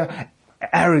sheer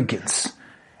arrogance.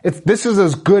 This is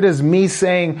as good as me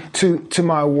saying to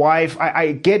my wife,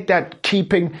 I get that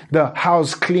keeping the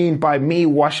house clean by me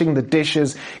washing the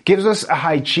dishes gives us a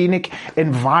hygienic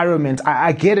environment.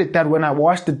 I get it that when I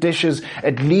wash the dishes,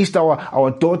 at least our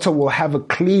daughter will have a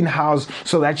clean house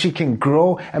so that she can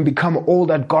grow and become all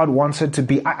that God wants her to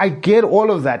be. I get all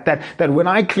of that when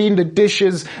I clean the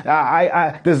dishes,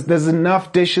 there's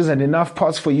enough dishes and enough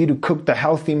pots for you to cook the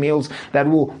healthy meals that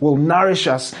will nourish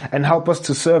us and help us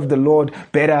to serve the Lord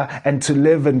better and to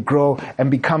live and grow and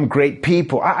become great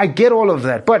people. I get all of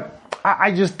that, but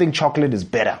I just think chocolate is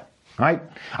better, right?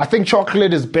 I think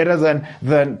chocolate is better than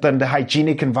the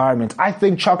hygienic environment. I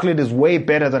think chocolate is way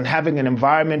better than having an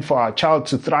environment for our child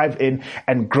to thrive in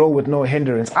and grow with no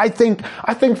hindrance. I think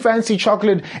fancy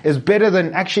chocolate is better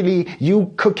than actually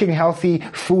you cooking healthy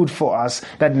food for us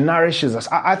that nourishes us.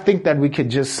 I think that we could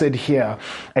just sit here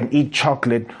and eat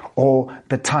chocolate all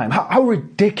the time. How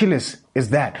ridiculous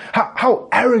is that? How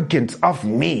arrogant of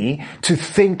me to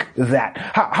think that?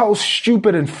 How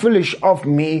stupid and foolish of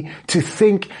me to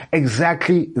think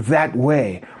exactly that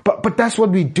way? But that's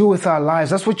what we do with our lives.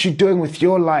 That's what you're doing with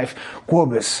your life,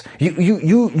 Gwobus.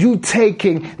 You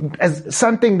taking as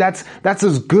something that's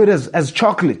as good as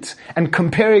chocolate and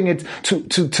comparing it to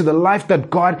the life that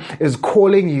God is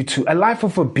calling you to, a life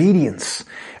of obedience,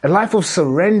 a life of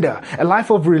surrender, a life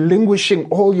of relinquishing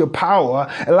all your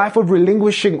power, a life of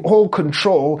relinquishing all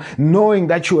control, knowing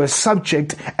that you are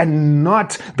subject and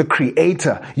not the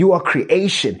creator. You are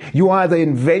creation. You are the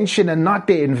invention and not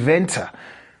the inventor.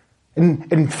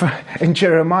 In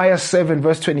Jeremiah 7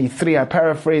 verse 23, I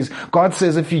paraphrase, God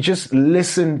says, if you just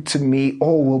listen to me,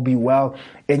 all will be well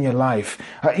in your life.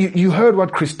 You heard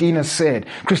what Christina said.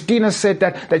 Christina said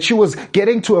that she was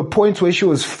getting to a point where she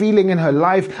was feeling in her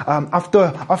life, after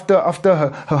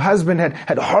her husband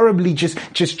had horribly just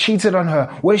cheated on her,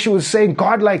 where she was saying,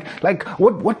 God, like,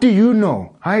 what do you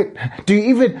know? Right? Do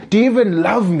you even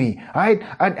love me? Right?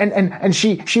 And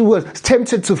she was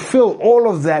tempted to fill all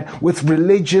of that with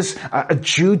religious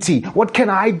duty. What can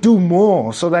I do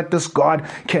more so that this God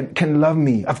can love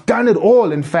me? I've done it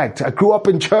all. In fact, I grew up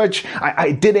in church.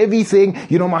 I did everything.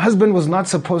 My husband was not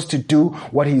supposed to do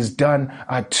what he's done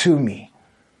to me.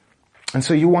 And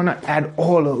so we want to add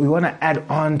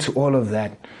on to all of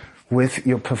that with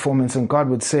your performance. And God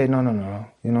would say, no.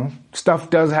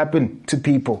 Stuff does happen to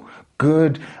people.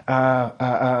 Good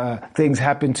things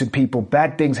happen to people.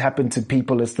 Bad things happen to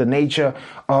people. It's the nature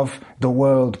of the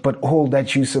world. But all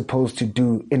that you're supposed to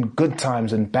do in good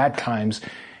times and bad times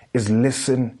is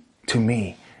listen to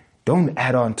me. Don't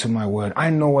add on to my word.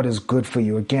 I know what is good for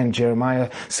you. Again,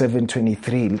 Jeremiah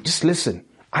 7:23. Just listen.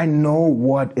 I know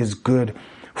what is good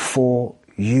for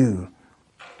you.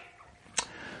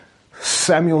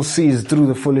 Samuel sees through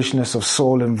the foolishness of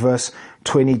Saul in verse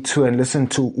 22, and listen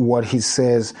to what he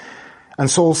says. And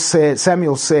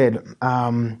Samuel said,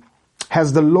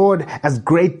 has the Lord as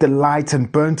great delight in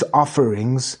burnt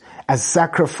offerings as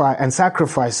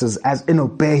sacrifices as in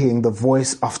obeying the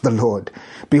voice of the Lord?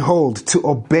 Behold, to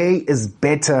obey is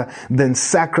better than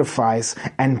sacrifice,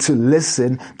 and to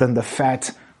listen than the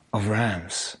fat of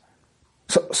rams.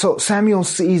 So Samuel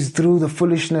sees through the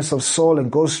foolishness of Saul and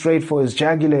goes straight for his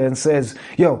jugular and says,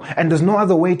 and there's no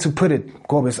other way to put it,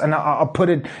 Gwobus, and I'll put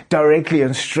it directly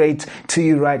and straight to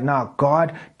you right now.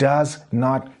 God does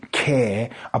not care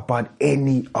about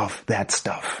any of that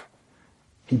stuff.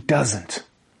 He doesn't.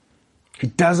 He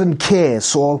doesn't care,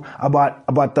 Saul,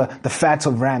 about the fat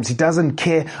of rams. He doesn't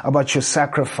care about your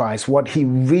sacrifice. What he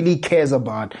really cares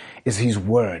about is his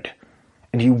word.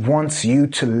 And he wants you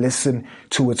to listen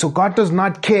to it. So God does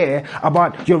not care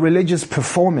about your religious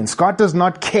performance. God does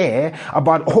not care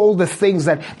about all the things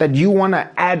that you want to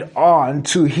add on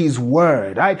to his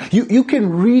word. Right? You can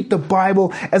read the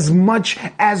Bible as much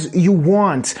as you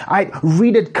want. Right?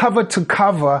 Read it cover to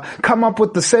cover. Come up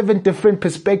with the 7 different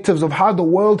perspectives of how the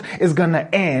world is going to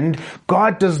end.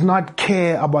 God does not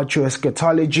care about your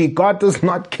eschatology. God does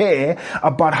not care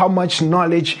about how much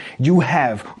knowledge you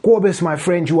have. Gwobus, my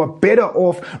friend, you are better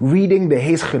off reading the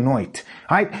Huisgenoot.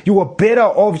 Right? You are better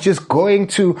off just going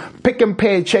to Pick n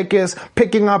Pay Checkers,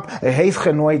 picking up a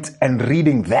Huisgenoot and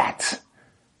reading that.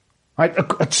 Right?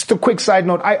 Just a quick side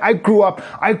note. I grew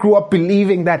up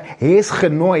believing that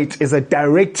Huisgenoot is a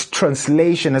direct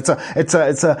translation. It's an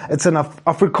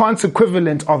Afrikaans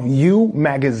equivalent of You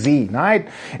Magazine. Right?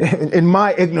 In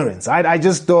my ignorance, right? I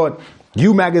just thought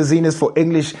You Magazine is for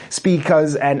English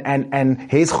speakers and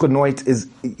Huisgenoot is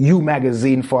You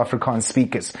Magazine for Afrikaans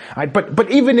speakers. Right?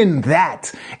 But even in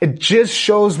that, it just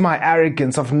shows my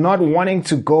arrogance of not wanting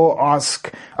to go ask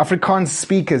Afrikaans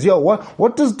speakers,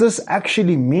 what does this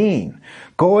actually mean?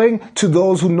 Going to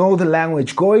those who know the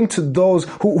language, going to those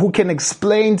who can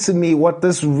explain to me what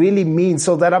this really means,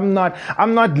 so that I'm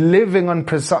not living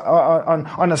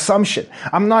on assumption.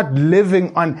 I'm not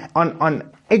living on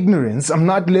ignorance. I'm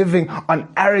not living on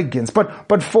arrogance.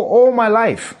 But for all my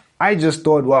life, I just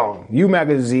thought, You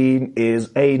Magazine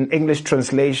is an English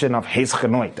translation of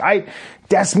Huisgenoot.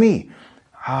 That's me.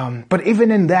 But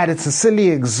even in that, it's a silly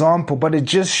example, but it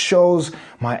just shows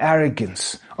my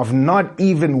arrogance of not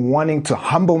even wanting to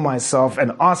humble myself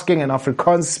and asking an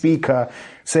Afrikaans speaker,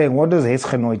 saying, what does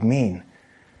Huisgenoot mean?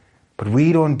 But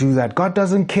we don't do that. God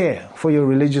doesn't care for your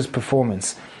religious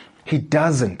performance. He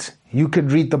doesn't. You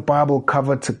could read the Bible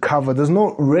cover to cover. There's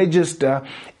no register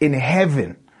in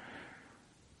heaven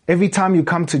Every time you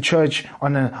come to church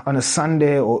on a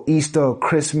Sunday or Easter or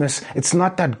Christmas, it's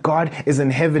not that God is in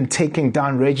heaven taking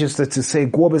down register to say,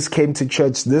 Gorbis came to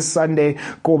church this Sunday,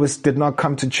 Gorbis did not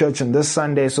come to church on this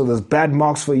Sunday, so there's bad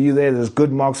marks for you there, there's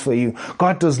good marks for you.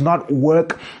 God does not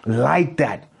work like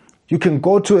that. You can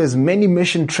go to as many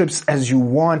mission trips as you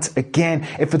want. Again,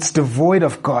 if it's devoid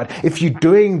of God, if you're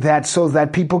doing that so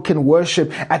that people can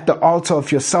worship at the altar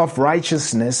of your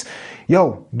self-righteousness,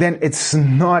 then it's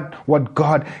not what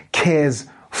God cares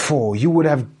for. You would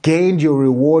have gained your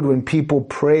reward when people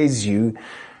praise you,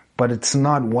 but it's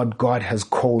not what God has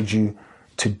called you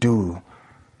to do.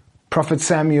 Prophet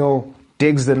Samuel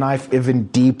digs the knife even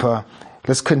deeper.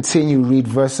 Let's continue, read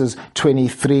verses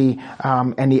 23,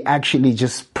 and he actually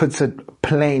just puts it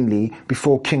plainly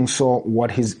before King Saul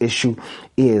what his issue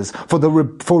is. For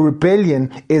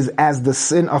rebellion is as the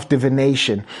sin of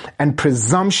divination, and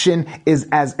presumption is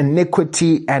as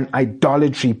iniquity and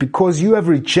idolatry. Because you have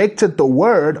rejected the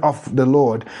word of the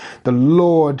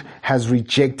Lord has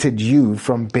rejected you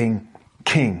from being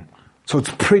king. So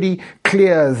it's pretty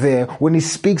clear there when he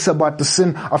speaks about the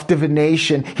sin of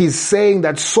divination. He's saying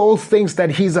that Saul thinks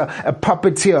that he's a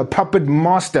puppeteer, a puppet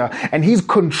master, and he's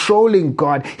controlling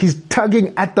God. He's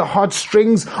tugging at the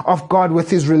heartstrings of God with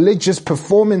his religious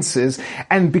performances.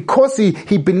 And because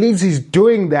he believes he's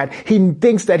doing that, he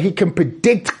thinks that he can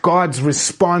predict God's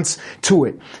response to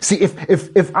it. See,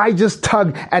 if I just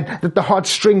tug at the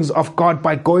heartstrings of God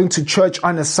by going to church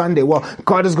on a Sunday, well,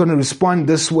 God is going to respond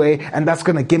this way, and that's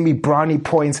going to give me brownie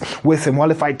points with him.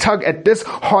 Well, if I tug at this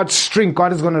heartstring,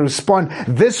 God is going to respond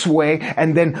this way,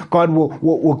 and then God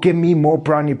will give me more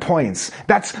brownie points.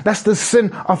 That's the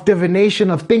sin of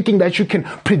divination, of thinking that you can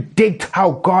predict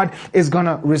how God is going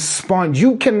to respond.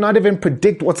 You cannot even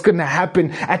predict what's going to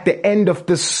happen at the end of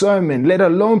this sermon, let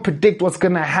alone predict what's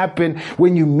going to happen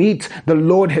when you meet the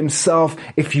Lord himself.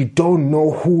 If you don't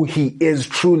know who he is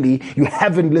truly, you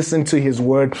haven't listened to his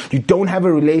word, you don't have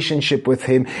a relationship with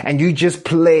him, and you're just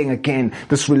playing again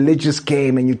this religious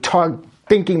game, and you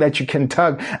thinking that you can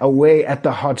tug away at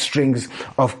the heartstrings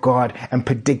of God and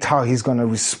predict how he's going to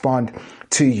respond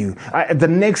to you. The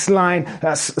next line,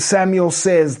 Samuel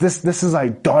says, this is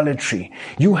idolatry.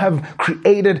 You have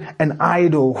created an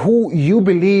idol. Who you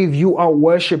believe you are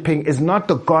worshiping is not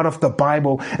the God of the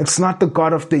Bible. It's not the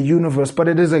God of the universe, but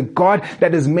it is a God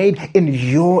that is made in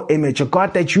your image, a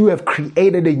God that you have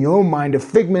created in your mind, a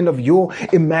figment of your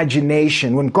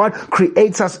imagination. When God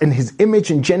creates us in his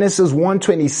image in Genesis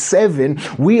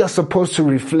 1:27, we are supposed to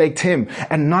reflect him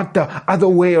and not the other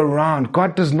way around.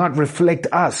 God does not reflect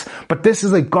us, but this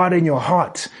is a God in your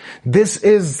heart. This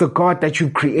is the God that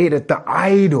you've created, the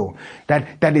idol that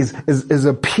is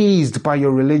appeased by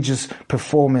your religious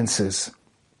performances.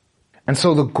 And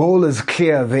so the goal is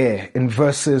clear there in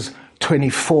verses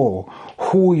 24,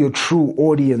 who your true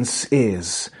audience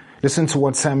is. Listen to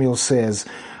what Samuel says.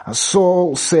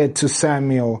 Saul said to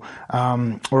Samuel,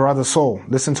 Saul,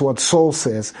 listen to what Saul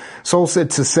says. Saul said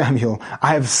to Samuel,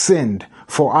 I have sinned,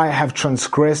 for I have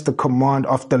transgressed the command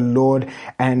of the Lord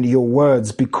and your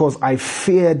words, because I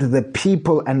feared the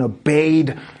people and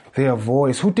obeyed their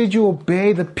voice. Who did you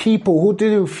obey? The people. Who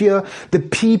did you fear? The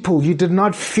people. You did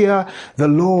not fear the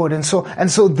Lord. And so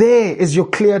there is your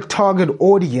clear target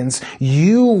audience.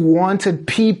 You wanted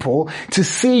people to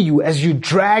see you as you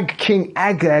drag King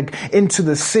Agag into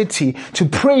the city to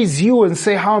praise you and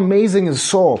say, how amazing is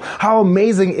Saul? How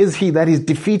amazing is he that he's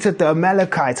defeated the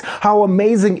Amalekites? How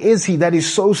amazing is he that he's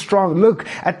so strong? Look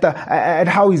at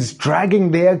how he's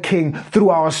dragging their king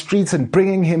through our streets and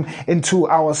bringing him into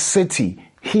our city.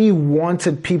 He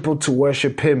wanted people to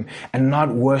worship him and not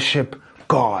worship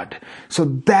God. So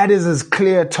that is his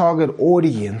clear target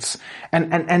audience.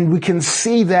 And we can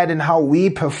see that in how we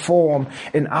perform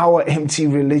in our empty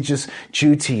religious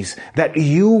duties. That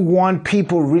you want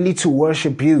people really to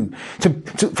worship you.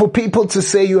 For people to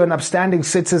say you're an upstanding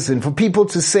citizen. For people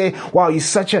to say, wow, you're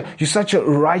such a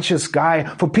righteous guy.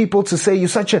 For people to say you're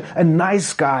such a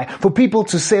nice guy. For people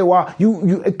to say, wow,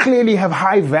 you clearly have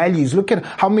high values. Look at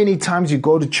how many times you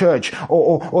go to church.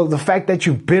 Or the fact that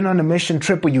you've been on a mission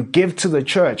trip or you give to the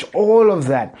church. All of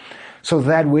that. So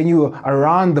that when you're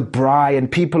around the braai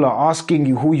and people are asking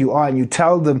you who you are and you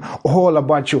tell them all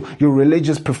about your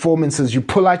religious performances, you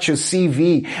pull out your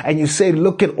CV and you say,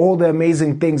 look at all the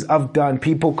amazing things I've done.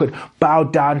 People could bow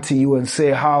down to you and say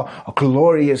how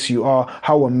glorious you are,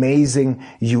 how amazing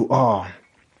you are.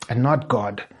 And not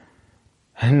God.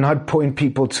 And not point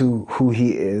people to who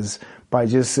he is by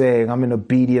just saying, I'm an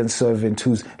obedient servant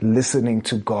who's listening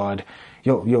to God.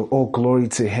 All glory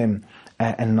to him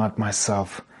and not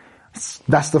myself.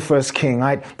 That's the first king,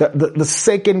 right? The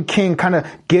second king kind of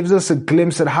gives us a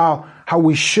glimpse at how how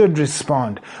we should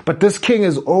respond. But this king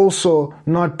is also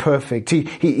not perfect.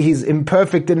 He's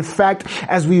imperfect. In fact,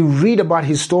 as we read about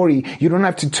his story, you don't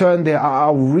have to turn there.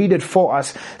 I'll read it for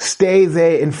us. Stay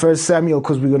there in 1 Samuel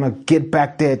because we're going to get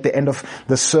back there at the end of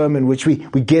the sermon, which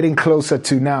we're getting closer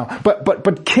to now.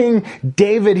 But King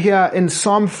David here in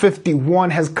Psalm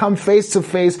 51 has come face to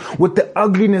face with the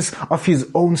ugliness of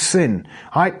his own sin.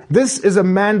 Right? This is a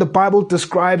man the Bible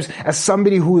describes as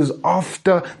somebody who is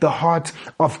after the heart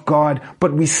of God.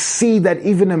 But we see that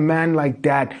even a man like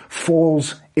that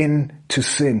falls into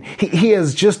sin. He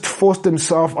has just forced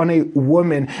himself on a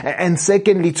woman. And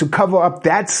secondly, to cover up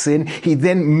that sin, he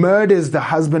then murders the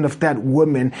husband of that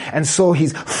woman. And so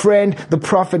his friend, the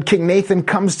prophet King Nathan,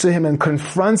 comes to him and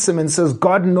confronts him and says,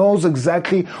 God knows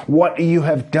exactly what you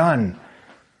have done.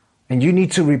 And you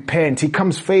need to repent. He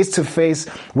comes face to face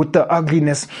with the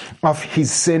ugliness of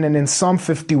his sin. And in Psalm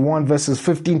 51 verses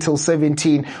 15 till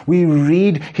 17, we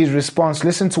read his response.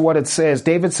 Listen to what it says.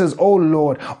 David says, "O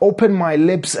Lord, open my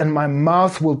lips and my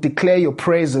mouth will declare your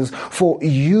praises, for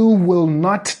you will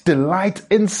not delight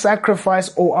in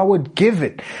sacrifice, or I would give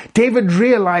it." David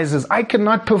realizes, I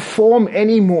cannot perform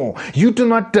anymore. You do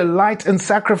not delight in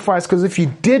sacrifice, because if you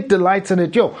did delight in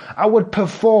it, I would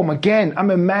perform. Again,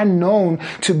 I'm a man known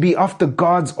to be after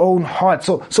God's own heart.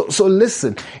 So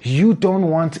listen, you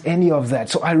don't want any of that.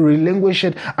 So I relinquish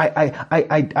it.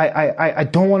 I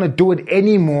don't want to do it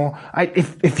anymore.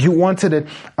 If you wanted it,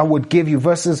 I would give you.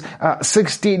 Verses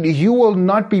 16, you will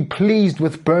not be pleased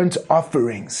with burnt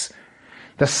offerings.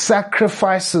 The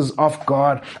sacrifices of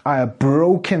God are a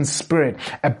broken spirit,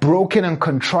 a broken and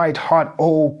contrite heart.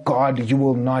 Oh God, you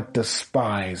will not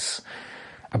despise.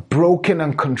 A broken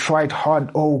and contrite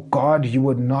heart. Oh God, you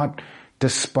would not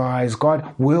despise.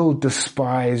 God will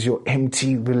despise your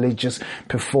empty religious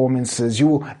performances. You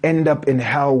will end up in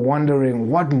hell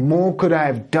wondering, what more could I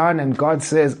have done? And God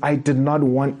says, I did not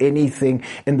want anything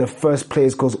in the first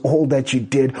place, because all that you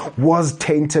did was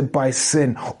tainted by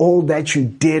sin. All that you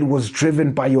did was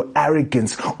driven by your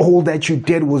arrogance. All that you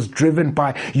did was driven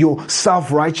by your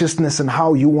self-righteousness and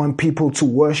how you want people to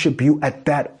worship you at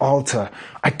that altar.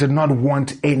 I did not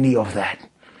want any of that.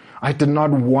 I did not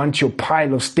want your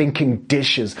pile of stinking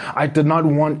dishes. I did not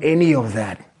want any of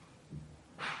that.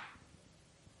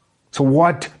 So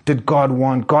what did God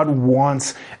want? God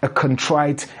wants a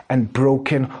contrite and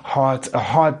broken heart, a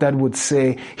heart that would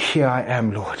say, here I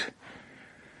am, Lord.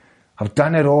 I've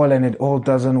done it all and it all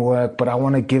doesn't work, but I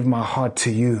want to give my heart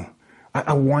to you.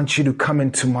 I want you to come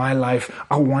into my life.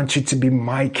 I want you to be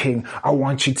my king. I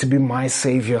want you to be my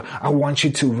savior. I want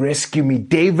you to rescue me.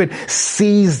 David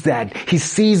sees that. He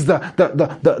sees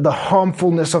the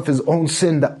harmfulness of his own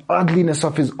sin, the ugliness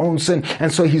of his own sin.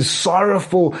 And so he's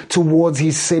sorrowful towards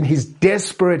his sin. He's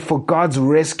desperate for God's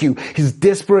rescue. He's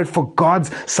desperate for God's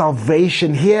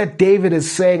salvation. Here David is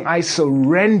saying, I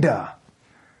surrender.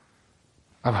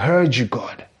 I've heard you,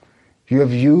 God. You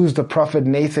have used the prophet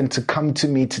Nathan to come to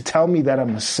me to tell me that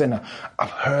I'm a sinner. I've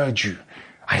heard you.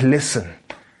 I listen.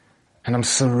 And I'm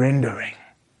surrendering.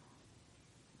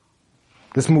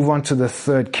 Let's move on to the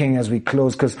third king as we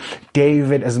close, because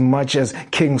David, as much as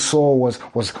King Saul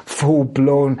was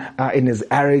full-blown in his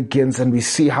arrogance, and we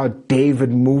see how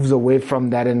David moves away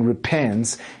from that and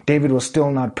repents, David was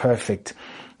still not perfect.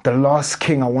 The last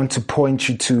king I want to point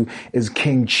you to is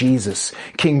King Jesus.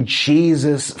 King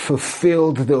Jesus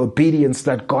fulfilled the obedience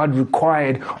that God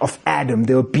required of Adam,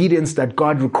 the obedience that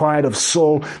God required of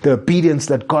Saul, the obedience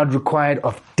that God required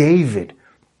of David.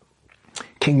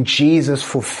 King Jesus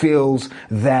fulfills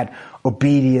that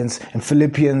obedience. In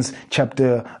Philippians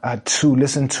chapter 2,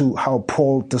 listen to how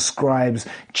Paul describes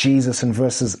Jesus in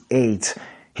verses 8.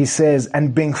 He says,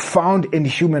 and being found in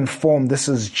human form, this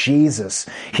is Jesus.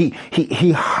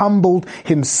 He humbled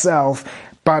himself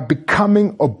by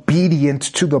becoming obedient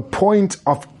to the point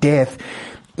of death,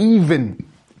 even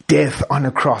death on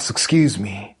a cross.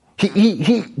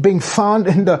 He being found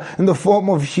in the form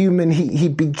of human, he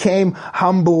became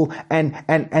humble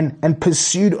and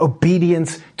pursued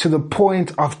obedience to the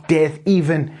point of death,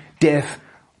 even death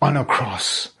on a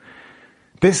cross.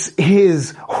 This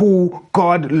is who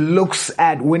God looks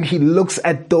at when he looks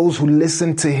at those who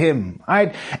listen to him,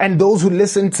 right? And those who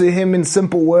listen to him, in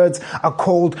simple words, are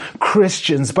called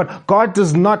Christians. But God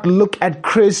does not look at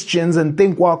Christians and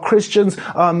think, wow, Christians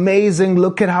are amazing.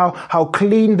 Look at how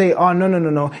clean they are.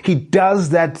 No. He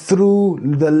does that through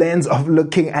the lens of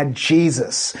looking at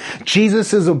Jesus.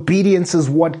 Jesus' obedience is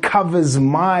what covers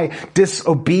my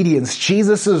disobedience.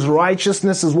 Jesus'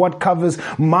 righteousness is what covers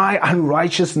my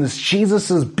unrighteousness.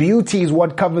 Jesus' beauty is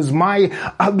what covers my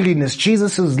ugliness.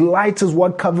 Jesus' light is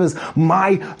what covers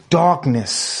my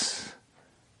darkness.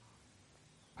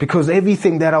 Because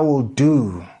everything that I will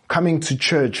do, coming to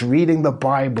church, reading the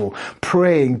Bible,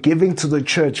 praying, giving to the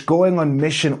church, going on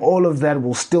mission, all of that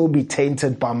will still be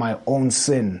tainted by my own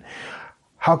sin.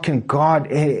 How can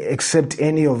God accept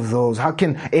any of those? How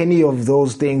can any of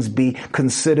those things be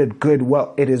considered good?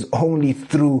 Well, it is only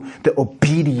through the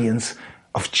obedience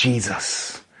of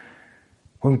Jesus.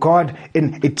 When God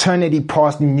in eternity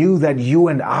past knew that you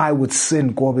and I would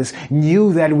sin, Gorbis,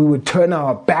 knew that we would turn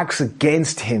our backs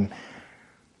against him,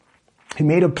 he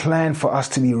made a plan for us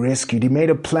to be rescued. He made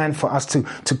a plan for us to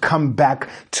come back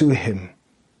to him.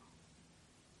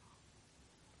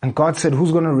 And God said,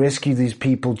 who's going to rescue these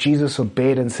people? Jesus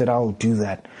obeyed and said, I will do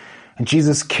that. And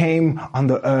Jesus came on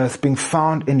the earth, being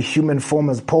found in human form,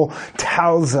 as Paul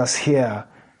tells us here.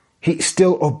 He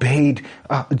still obeyed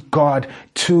God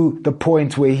to the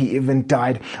point where he even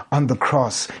died on the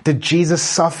cross. Did Jesus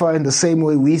suffer in the same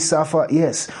way we suffer?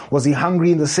 Yes. Was he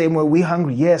hungry in the same way we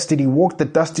hungry? Yes. Did he walk the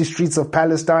dusty streets of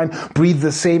Palestine, breathe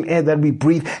the same air that we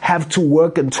breathe, have to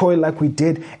work and toil like we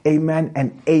did? Amen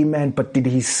and amen. But did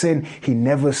he sin? He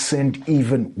never sinned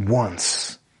even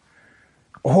once.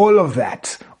 All of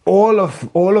that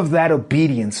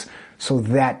obedience, so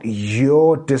that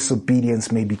your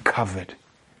disobedience may be covered.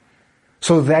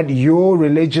 So that your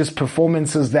religious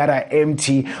performances that are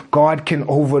empty, God can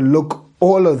overlook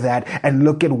all of that and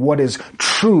look at what is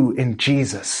true in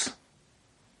Jesus.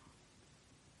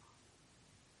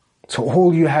 So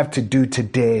all you have to do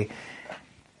today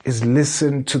is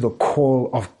listen to the call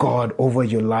of God over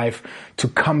your life, to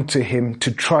come to him,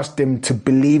 to trust him, to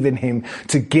believe in him,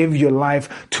 to give your life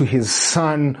to his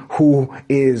son, who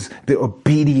is the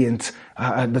obedient,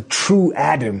 the true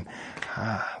Adam.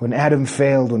 When Adam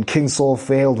failed, when King Saul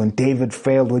failed, when David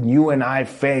failed, when you and I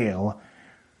fail,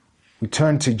 we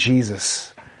turn to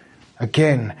Jesus.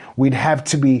 Again, we'd have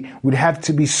to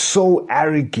be so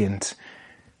arrogant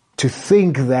to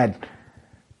think that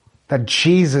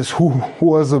Jesus, who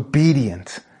was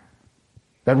obedient,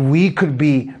 that we could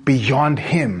be beyond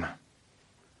him.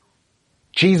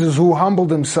 Jesus, who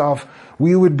humbled himself,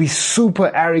 we would be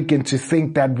super arrogant to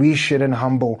think that we shouldn't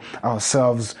humble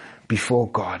ourselves before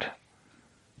God.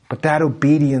 But that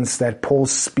obedience that Paul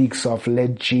speaks of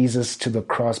led Jesus to the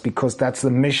cross, because that's the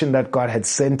mission that God had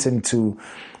sent him to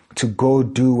go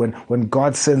do. And when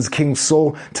God sends King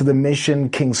Saul to the mission,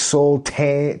 King Saul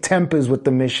tempers with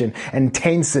the mission and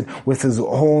taints it with his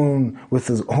own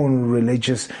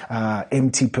religious,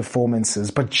 empty performances.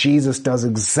 But Jesus does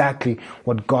exactly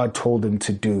what God told him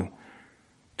to do,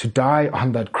 to die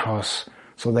on that cross,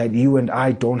 so that you and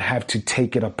I don't have to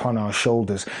take it upon our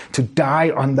shoulders, to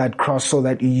die on that cross so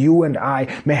that you and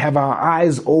I may have our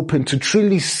eyes open to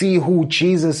truly see who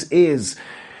Jesus is,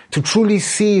 to truly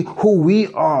see who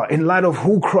we are in light of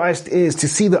who Christ is, to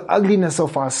see the ugliness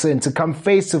of our sin, to come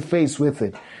face to face with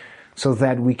it, so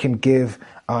that we can give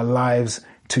our lives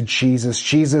to Jesus.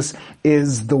 Jesus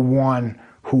is the one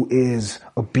who is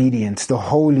obedient, the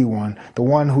Holy One, the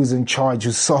one who's in charge,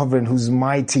 who's sovereign, who's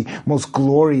mighty, most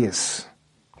glorious.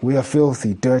 We are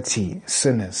filthy, dirty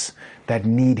sinners that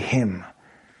need him.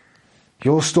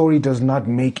 Your story does not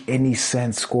make any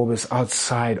sense, Scorbus,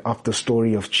 outside of the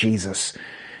story of Jesus.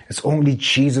 It's only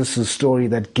Jesus' story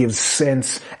that gives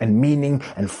sense and meaning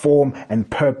and form and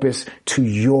purpose to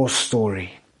your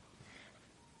story.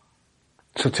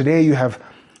 So today you have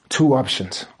two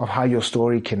options of how your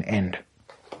story can end.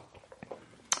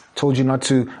 I told you not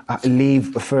to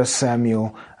leave 1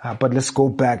 Samuel, but let's go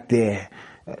back there.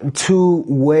 Two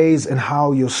ways in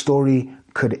how your story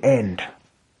could end.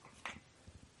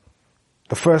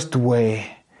 The first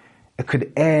way, it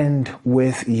could end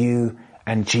with you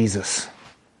and Jesus.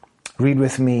 Read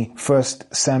with me 1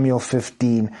 Samuel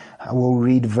 15. I will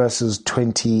read verses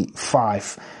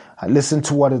 25. Listen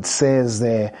to what it says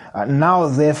there. Now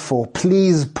therefore,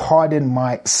 please pardon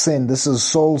my sin. This is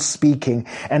Saul speaking.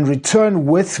 And return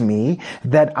with me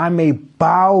that I may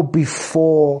bow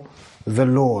before the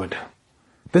Lord.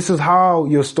 This is how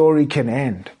your story can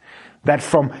end. That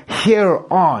from here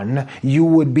on, you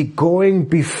would be going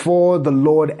before the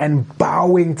Lord and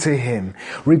bowing to him,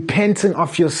 repenting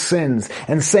of your sins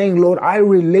and saying, Lord, I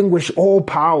relinquish all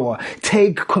power.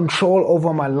 Take control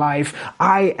over my life.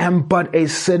 I am but a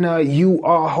sinner. You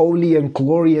are holy and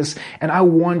glorious, and I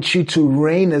want you to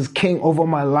reign as king over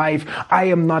my life. I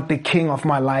am not the king of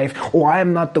my life, or I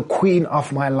am not the queen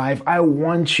of my life. I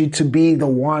want you to be the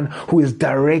one who is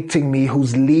directing me,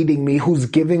 who's leading me, who's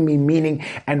giving me meaning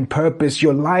and purpose.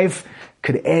 Your life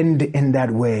could end in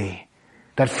that way.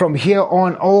 That from here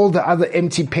on, all the other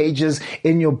empty pages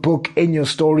in your book, in your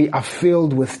story, are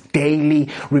filled with daily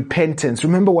repentance.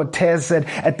 Remember what Taz said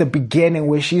at the beginning,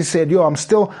 where she said, I'm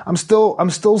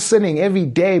still sinning every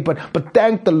day, but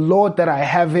thank the Lord that I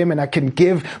have him and I can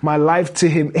give my life to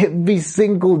him every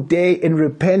single day in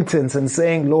repentance and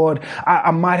saying, Lord,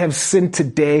 I might have sinned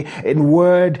today in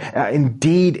word, in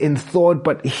deed, in thought,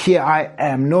 but here I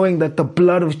am, knowing that the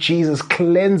blood of Jesus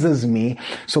cleanses me.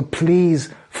 So please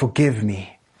forgive me.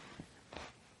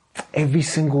 Every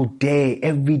single day,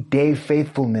 everyday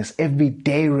faithfulness,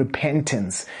 everyday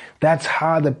repentance. That's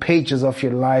how the pages of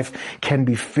your life can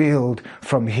be filled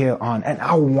from here on. And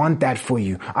I want that for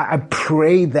you. I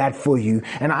pray that for you.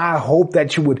 And I hope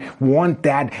that you would want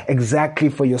that exactly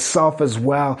for yourself as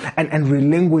well, and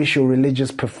relinquish your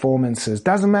religious performances.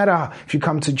 Doesn't matter if you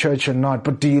come to church or not,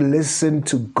 but do you listen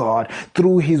to God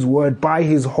through his word, by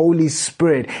his Holy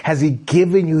Spirit? Has he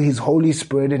given you his Holy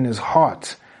Spirit in his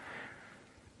heart?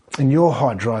 In your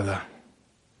heart, rather,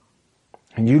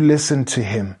 and you listen to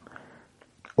him?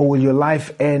 Or will your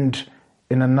life end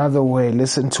in another way?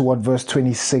 Listen to what verse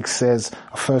 26 says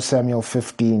of 1 Samuel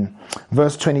 15.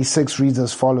 Verse 26 reads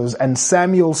as follows, "And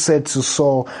Samuel said to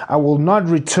Saul, I will not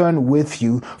return with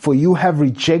you, for you have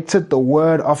rejected the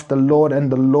word of the Lord,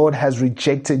 and the Lord has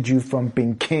rejected you from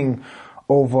being king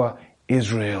over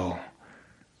Israel."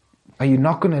 Are you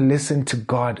not going to listen to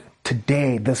God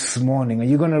today, this morning? Are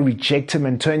you going to reject him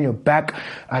and turn your back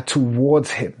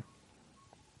towards him?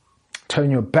 Turn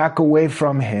your back away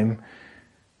from him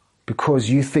because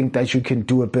you think that you can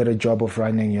do a better job of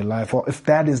running your life? Or if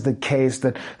that is the case,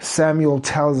 that Samuel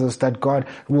tells us that God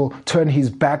will turn his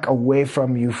back away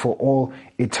from you for all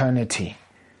eternity.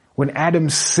 When Adam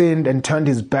sinned and turned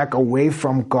his back away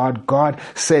from God, God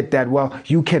said that, well,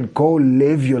 you can go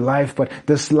live your life, but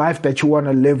this life that you want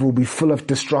to live will be full of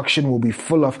destruction, will be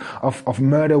full of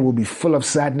murder, will be full of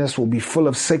sadness, will be full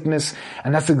of sickness.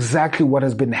 And that's exactly what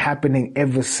has been happening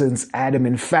ever since Adam.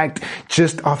 In fact,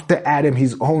 just after Adam,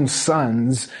 his own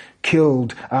sons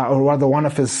killed, or rather one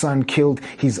of his sons killed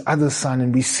his other son.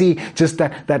 And we see just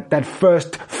that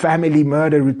first family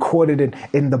murder recorded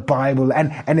in the Bible.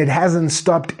 And it hasn't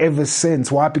stopped ever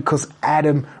since. Why? Because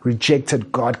Adam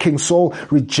rejected God. King Saul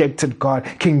rejected God.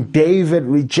 King David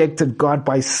rejected God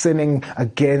by sinning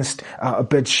against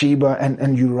Bathsheba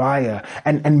and Uriah.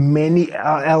 And many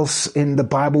else in the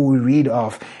Bible we read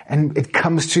of. And it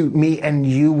comes to me and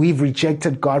you. We've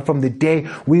rejected God from the day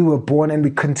we were born, and we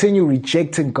continue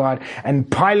rejecting God and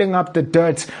piling up the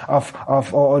dirt of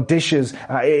our dishes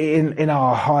in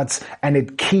our hearts, and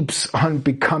it keeps on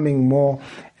becoming more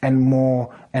and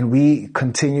more, and we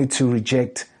continue to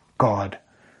reject God.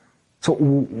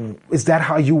 So is that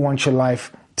how you want your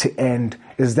life to end?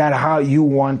 Is that how you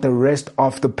want the rest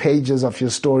of the pages of your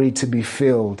story to be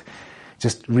filled?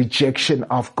 Just rejection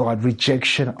of God,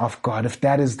 rejection of God. If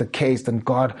that is the case, then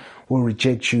God will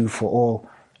reject you for all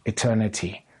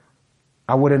eternity.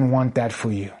 I wouldn't want that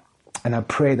for you. And I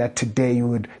pray that today you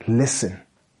would listen.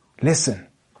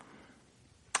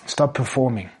 Stop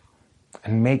performing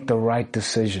and make the right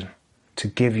decision to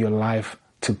give your life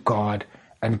to God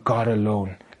and God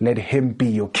alone. Let him be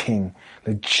your king.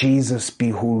 Let Jesus be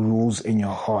who rules in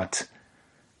your heart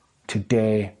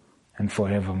today and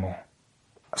forevermore.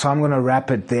 So I'm going to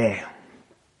wrap it there.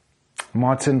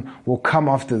 Martin will come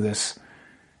after this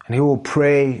and he will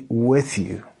pray with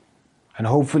you. And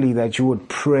hopefully that you would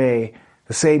pray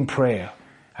the same prayer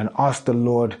and ask the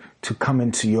Lord to come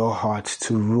into your heart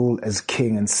to rule as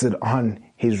king and sit on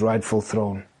his rightful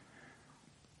throne.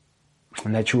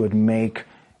 And that you would make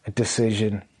a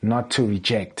decision not to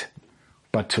reject,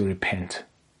 but to repent.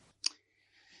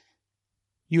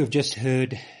 You have just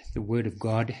heard the word of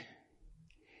God,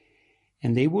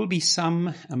 and there will be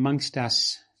some amongst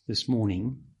us this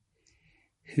morning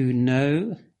who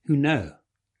know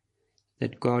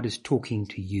that God is talking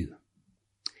to you.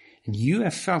 And you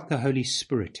have felt the Holy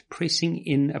Spirit pressing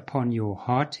in upon your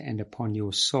heart and upon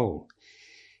your soul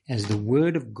as the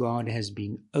word of God has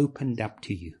been opened up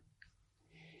to you.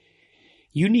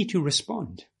 You need to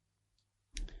respond.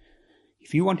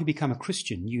 If you want to become a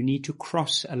Christian, you need to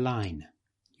cross a line.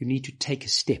 You need to take a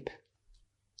step.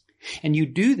 And you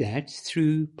do that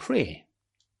through prayer.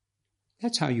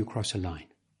 That's how you cross a line.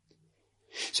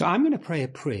 So I'm going to pray a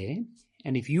prayer,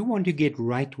 and if you want to get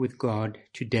right with God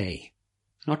today,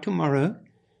 not tomorrow,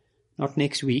 not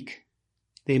next week,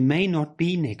 there may not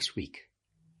be next week.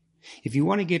 If you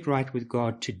want to get right with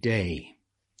God today,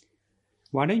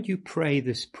 why don't you pray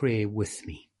this prayer with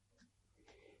me?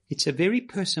 It's a very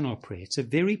personal prayer. It's a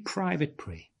very private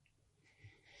prayer.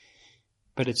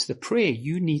 But it's the prayer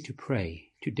you need to pray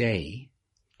today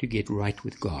to get right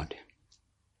with God.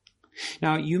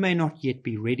 Now, you may not yet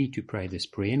be ready to pray this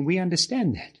prayer, and we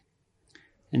understand that.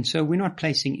 And so we're not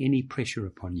placing any pressure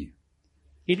upon you.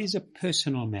 It is a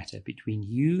personal matter between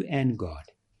you and God.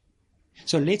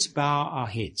 So let's bow our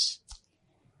heads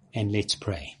and let's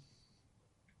pray.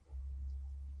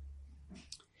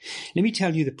 Let me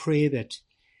tell you the prayer that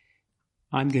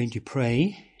I'm going to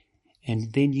pray,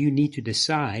 and then you need to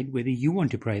decide whether you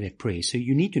want to pray that prayer. So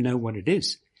you need to know what it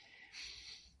is.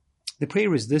 The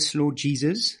prayer is this: Lord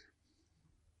Jesus,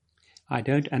 I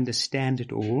don't understand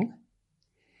it all,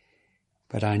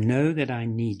 but I know that I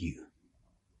need you.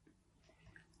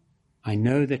 I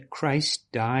know that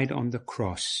Christ died on the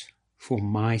cross for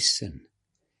my sin.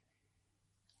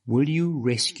 Will you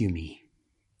rescue me?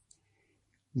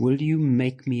 Will you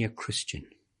make me a Christian?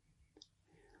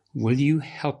 Will you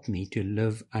help me to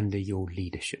live under your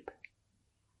leadership?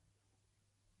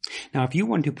 Now, if you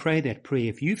want to pray that prayer,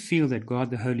 if you feel that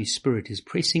God the Holy Spirit is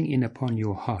pressing in upon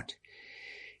your heart,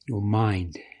 your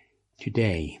mind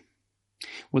today,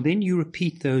 well, then you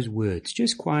repeat those words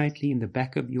just quietly in the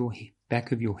back of your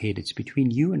head. It's between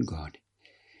you and God.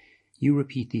 You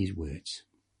repeat these words.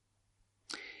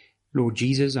 Lord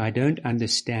Jesus, I don't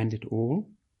understand it all,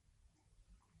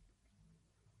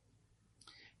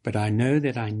 but I know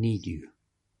that I need you.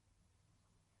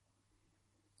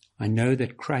 I know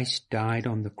that Christ died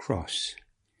on the cross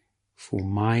for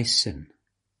my sin.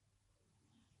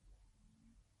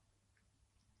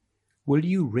 Will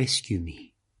you rescue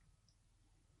me?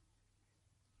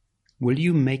 Will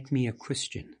you make me a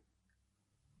Christian?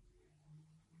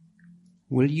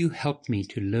 Will you help me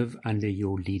to live under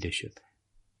your leadership?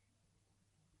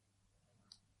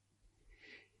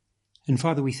 And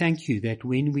Father, we thank you that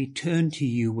when we turn to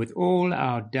you with all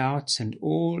our doubts and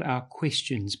all our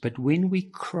questions, but when we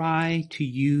cry to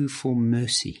you for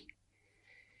mercy,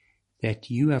 that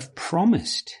you have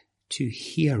promised to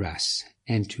hear us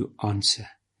and to answer.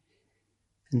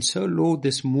 And so, Lord,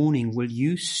 this morning, will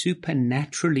you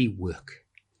supernaturally work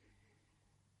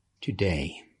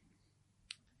today?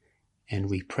 And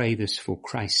we pray this for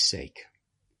Christ's sake.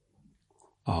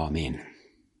 Amen.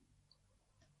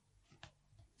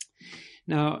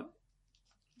 Now,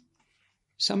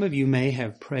 some of you may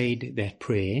have prayed that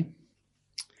prayer,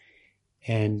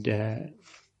 and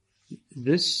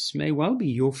this may well be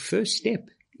your first step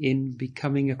in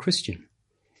becoming a Christian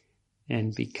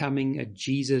and becoming a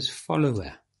Jesus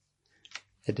follower,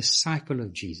 a disciple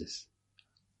of Jesus.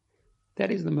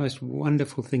 That is the most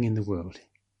wonderful thing in the world.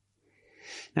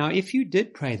 Now, if you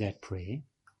did pray that prayer,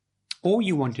 or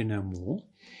you want to know more,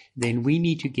 then we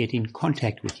need to get in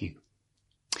contact with you.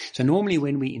 So normally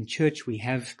when we're in church, we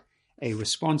have a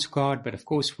response card, but of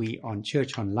course we on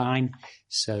church online,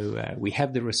 so we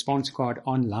have the response card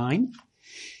online.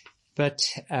 But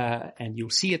and you'll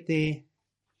see it there.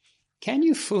 Can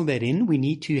you fill that in? We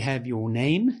need to have your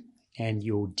name and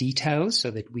your details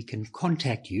so that we can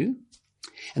contact you.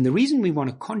 And the reason we want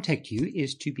to contact you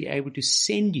is to be able to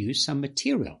send you some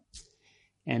material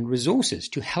and resources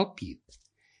to help you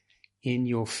in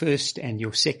your first and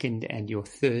your second and your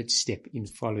third step in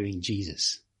following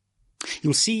Jesus.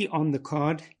 You'll see on the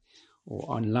card or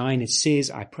online it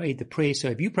says, I prayed the prayer. So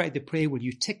if you prayed the prayer, will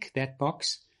you tick that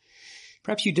box?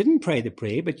 Perhaps you didn't pray the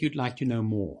prayer, but you'd like to know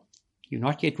more. You're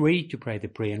not yet ready to pray the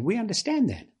prayer, and we understand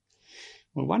that.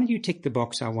 Well, why don't you tick the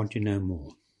box, I want to know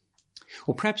more.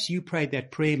 Or perhaps you prayed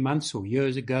that prayer months or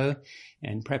years ago,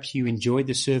 and perhaps you enjoyed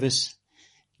the service.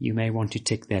 You may want to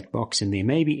tick that box, and there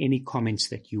may be any comments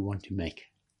that you want to make.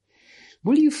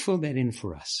 Will you fill that in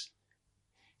for us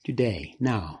today,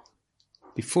 now,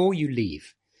 before you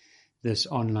leave this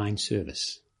online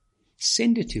service?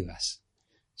 Send it to us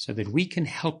so that we can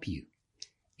help you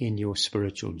in your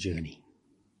spiritual journey.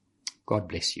 God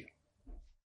bless you.